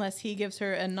 But unless he gives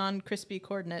her a non-crispy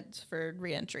coordinates for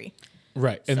re-entry.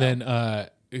 Right. And then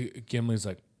Gimli's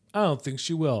like, I don't think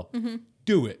she will.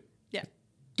 Do it. Yeah.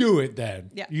 Do it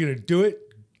then. Yeah. You're going to do it?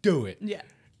 Do it. Yeah.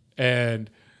 And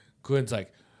Quinn's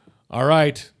like, all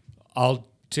right, I'll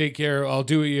take care. I'll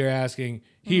do what you're asking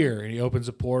here. And he opens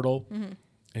a portal.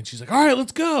 And she's like, all right,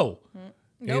 let's go.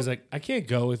 And he's like, I can't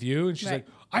go with you. And she's like,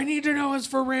 I need to know it's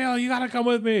for real. You got to come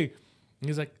with me. And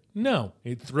he's like, no.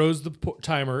 He throws the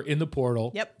timer in the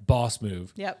portal. Yep. Boss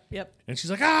move. Yep. And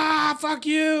she's like, fuck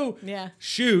you. Yeah.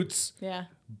 Shoots. Yeah.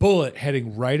 Bullet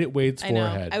heading right at Wade's I know.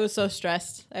 forehead. I was so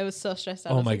stressed. I was so stressed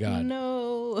out. Oh my God.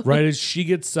 No. Right as she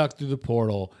gets sucked through the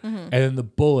portal, and then the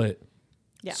bullet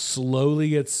slowly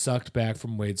gets sucked back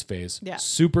from Wade's face. Yeah.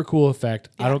 Super cool effect.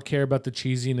 I don't care about the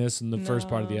cheesiness in the first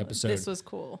part of the episode. This was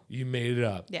cool. You made it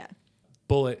up. Yeah.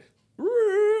 Bullet,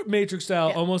 Matrix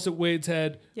style, almost at Wade's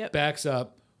head, backs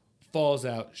up, falls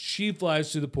out. She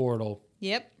flies through the portal.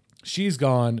 Yep. She's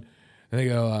gone. And they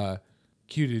go,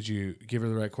 Q, did you give her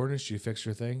the right coordinates? Did you fix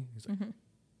her thing? He's like,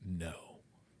 no.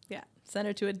 Yeah. Send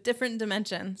her to a different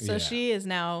dimension. So she is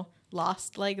now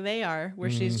lost like they are, where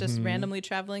she's just randomly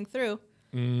traveling through.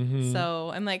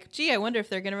 So I'm like, gee, I wonder if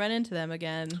they're going to run into them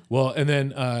again. Well, and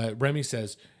then Remy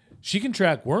says, she can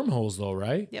track wormholes though,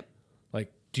 right? Yep.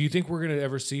 Like, do you think we're going to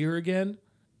ever see her again?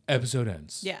 Episode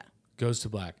ends. Yeah. Goes to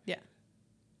black. Yeah.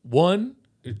 One,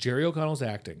 Jerry O'Connell's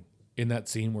acting in that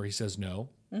scene where he says no.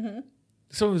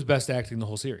 Some of his best acting the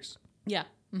whole series. Yeah.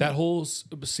 That whole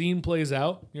scene plays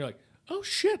out. You're like, oh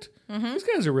shit, these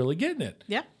guys are really getting it.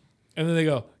 Yeah. And then they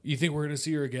go, you think we're going to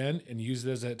see her again and use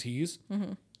it as that tease?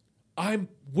 I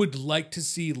would like to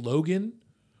see Logan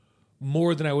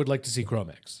more than I would like to see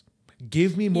Chromex.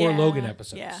 Give me more Logan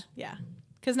episodes. Yeah.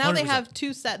 Because now 100%. they have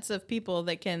two sets of people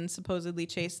that can supposedly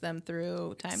chase them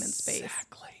through time and space.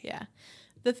 Exactly. Yeah.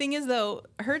 The thing is, though,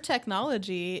 her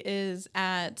technology is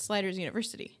at Sliders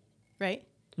University, right?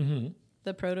 The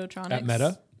Prototronics. At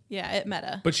Meta? Yeah, at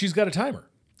Meta. But she's got a timer.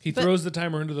 He throws the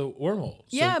timer into the wormhole. So.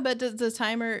 Yeah, but does the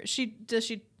timer, does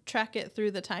she track it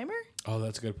through the timer? Oh,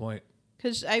 that's a good point.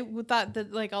 Because I thought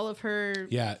that like all of her...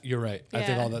 Yeah, you're right. I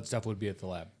think Yeah. all that stuff would be at the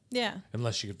lab. Yeah.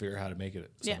 Unless she could figure out how to make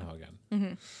it somehow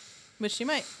again. Which she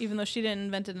might, even though she didn't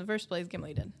invent it in the first place,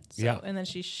 Gimli did. So, Yeah. And then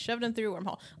she shoved him through a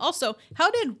wormhole. Also, how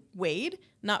did Wade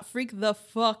not freak the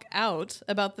fuck out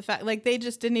about the fact, like they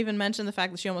just didn't even mention the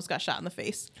fact that she almost got shot in the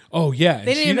face. Oh, yeah.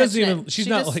 They didn't doesn't mention even, it. she's She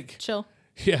not just like, chill.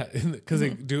 yeah, because they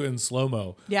do it in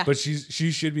slow-mo. Yeah. But she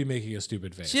should be making a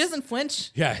stupid face. She doesn't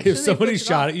flinch. Yeah, She if doesn't somebody flinch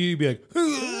shot all. at you, you'd be like,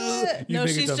 you'd No,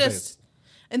 make a she's dumb just, face.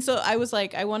 and so I was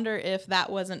like, I wonder if that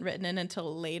wasn't written in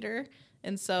until later.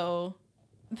 And so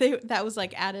that was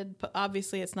like added,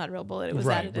 obviously it's not a real bullet. It was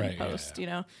added in post, you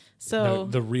know? So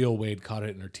The real Wade caught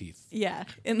it in her teeth. yeah,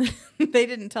 and they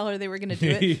didn't tell her they were going to do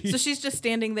it. So she's just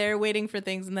standing there waiting for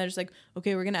things, and they're just like,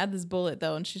 okay, we're going to add this bullet,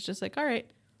 though. And she's just like, all right.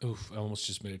 Oof, I almost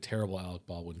just made a terrible Alec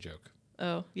Baldwin joke.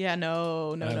 Oh, yeah,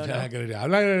 no. I'm not going to do it. I'm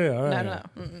not going to do it. No.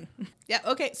 Mm-mm. Yeah,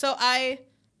 okay, so I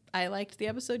liked the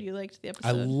episode. You liked the episode.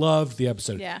 I loved the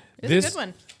episode. Yeah, it was a good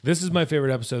one. This is my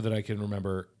favorite episode that I can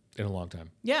remember in a long time.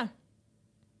 Yeah,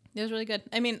 it was really good.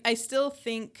 I mean, I still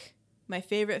think my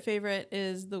favorite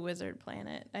is the Wizard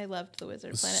Planet. I loved the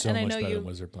Wizard Planet. So and I much know better you than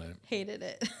Wizard Planet. hated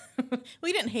it. Well,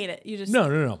 you didn't hate it. You just...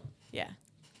 No. Yeah.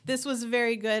 This was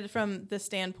very good from the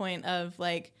standpoint of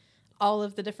like all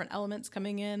of the different elements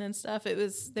coming in and stuff.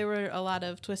 There were a lot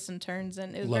of twists and turns,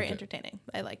 and it was Loved very it. entertaining.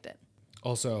 I liked it.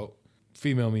 Also,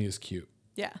 female me is cute.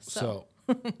 Yeah. So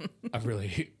I've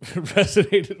really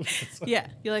resonated with this one. Yeah.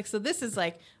 You're like, so this is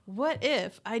like, what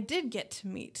if I did get to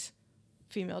meet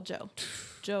female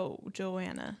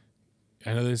Joanna?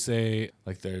 I know they say,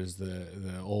 like, there's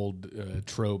the old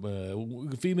trope,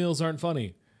 females aren't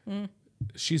funny.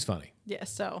 She's funny. Yeah,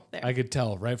 so there. I could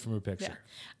tell right from her picture. Yeah.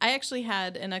 I actually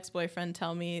had an ex-boyfriend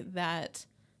tell me that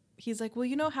he's like, well,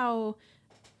 you know how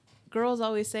girls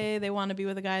always say they want to be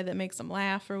with a guy that makes them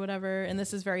laugh or whatever. And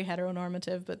this is very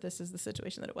heteronormative, but this is the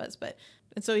situation that it was.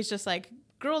 And so he's just like,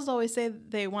 girls always say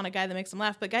they want a guy that makes them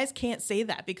laugh, but guys can't say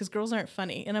that because girls aren't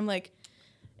funny. And I'm like,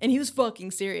 and he was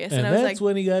fucking serious. And I was that's like,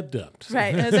 when he got dumped.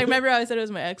 right. And I was like, remember how I said it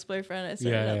was my ex-boyfriend? I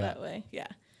started Yeah, out yeah. that way. Yeah.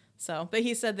 So, but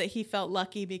he said that he felt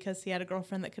lucky because he had a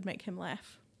girlfriend that could make him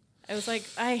laugh. I was like,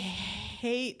 I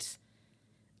hate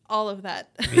all of that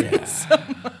Yeah. so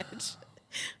much.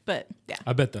 But yeah,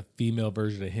 I bet the female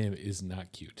version of him is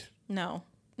not cute. no.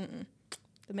 Mm-mm.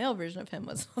 The male version of him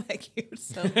was like cute.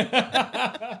 So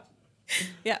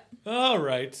yeah, All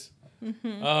right.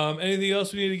 Anything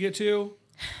else we need to get to?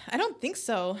 I don't think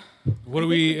so. What are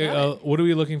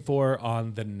we looking for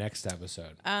on the next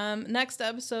episode? Next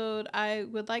episode, I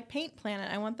would like Paint Planet.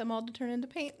 I want them all to turn into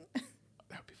paint. That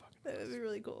would be fucking. That would be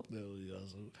really cool. That would be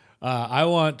awesome. I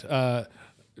want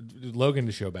Logan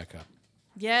to show back up.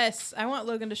 Yes, I want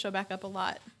Logan to show back up a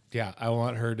lot. Yeah, I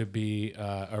want her to be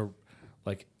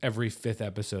like every 5th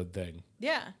episode thing.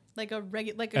 Yeah, like a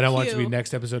regular, like a. And I want it to be cue.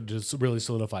 next episode to really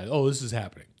solidify. Oh, this is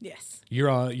happening. Yes.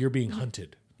 You're being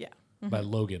hunted Yeah. by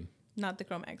Logan. Not the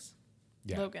Chromags.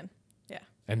 Yeah. Logan. Yeah.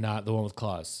 And not the one with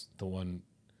claws. The one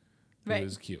who Right.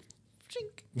 is cute.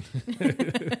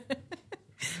 Chink.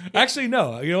 Actually,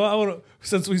 no. You know what? I want to.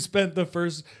 Since we spent the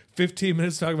first 15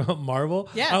 minutes talking about Marvel,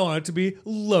 Yeah. I want it to be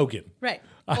Logan. Right.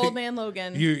 Old man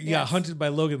Logan. You got Yes. Mm-hmm. hunted by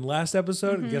Logan last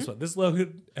episode, and guess what? This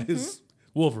Logan is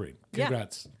Wolverine. Yeah.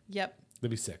 Congrats. Yep.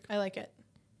 That'd be sick. I like it.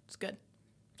 It's good.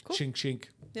 Cool. Chink chink.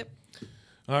 Yep.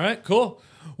 All right, cool.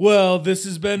 Well, this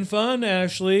has been fun,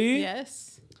 Ashley.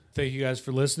 Yes. Thank you guys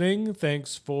for listening.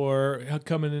 Thanks for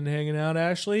coming and hanging out,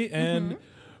 Ashley. Mm-hmm. And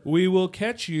we will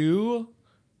catch you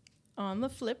On the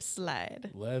flip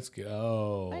slide. Let's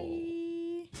go. Bye.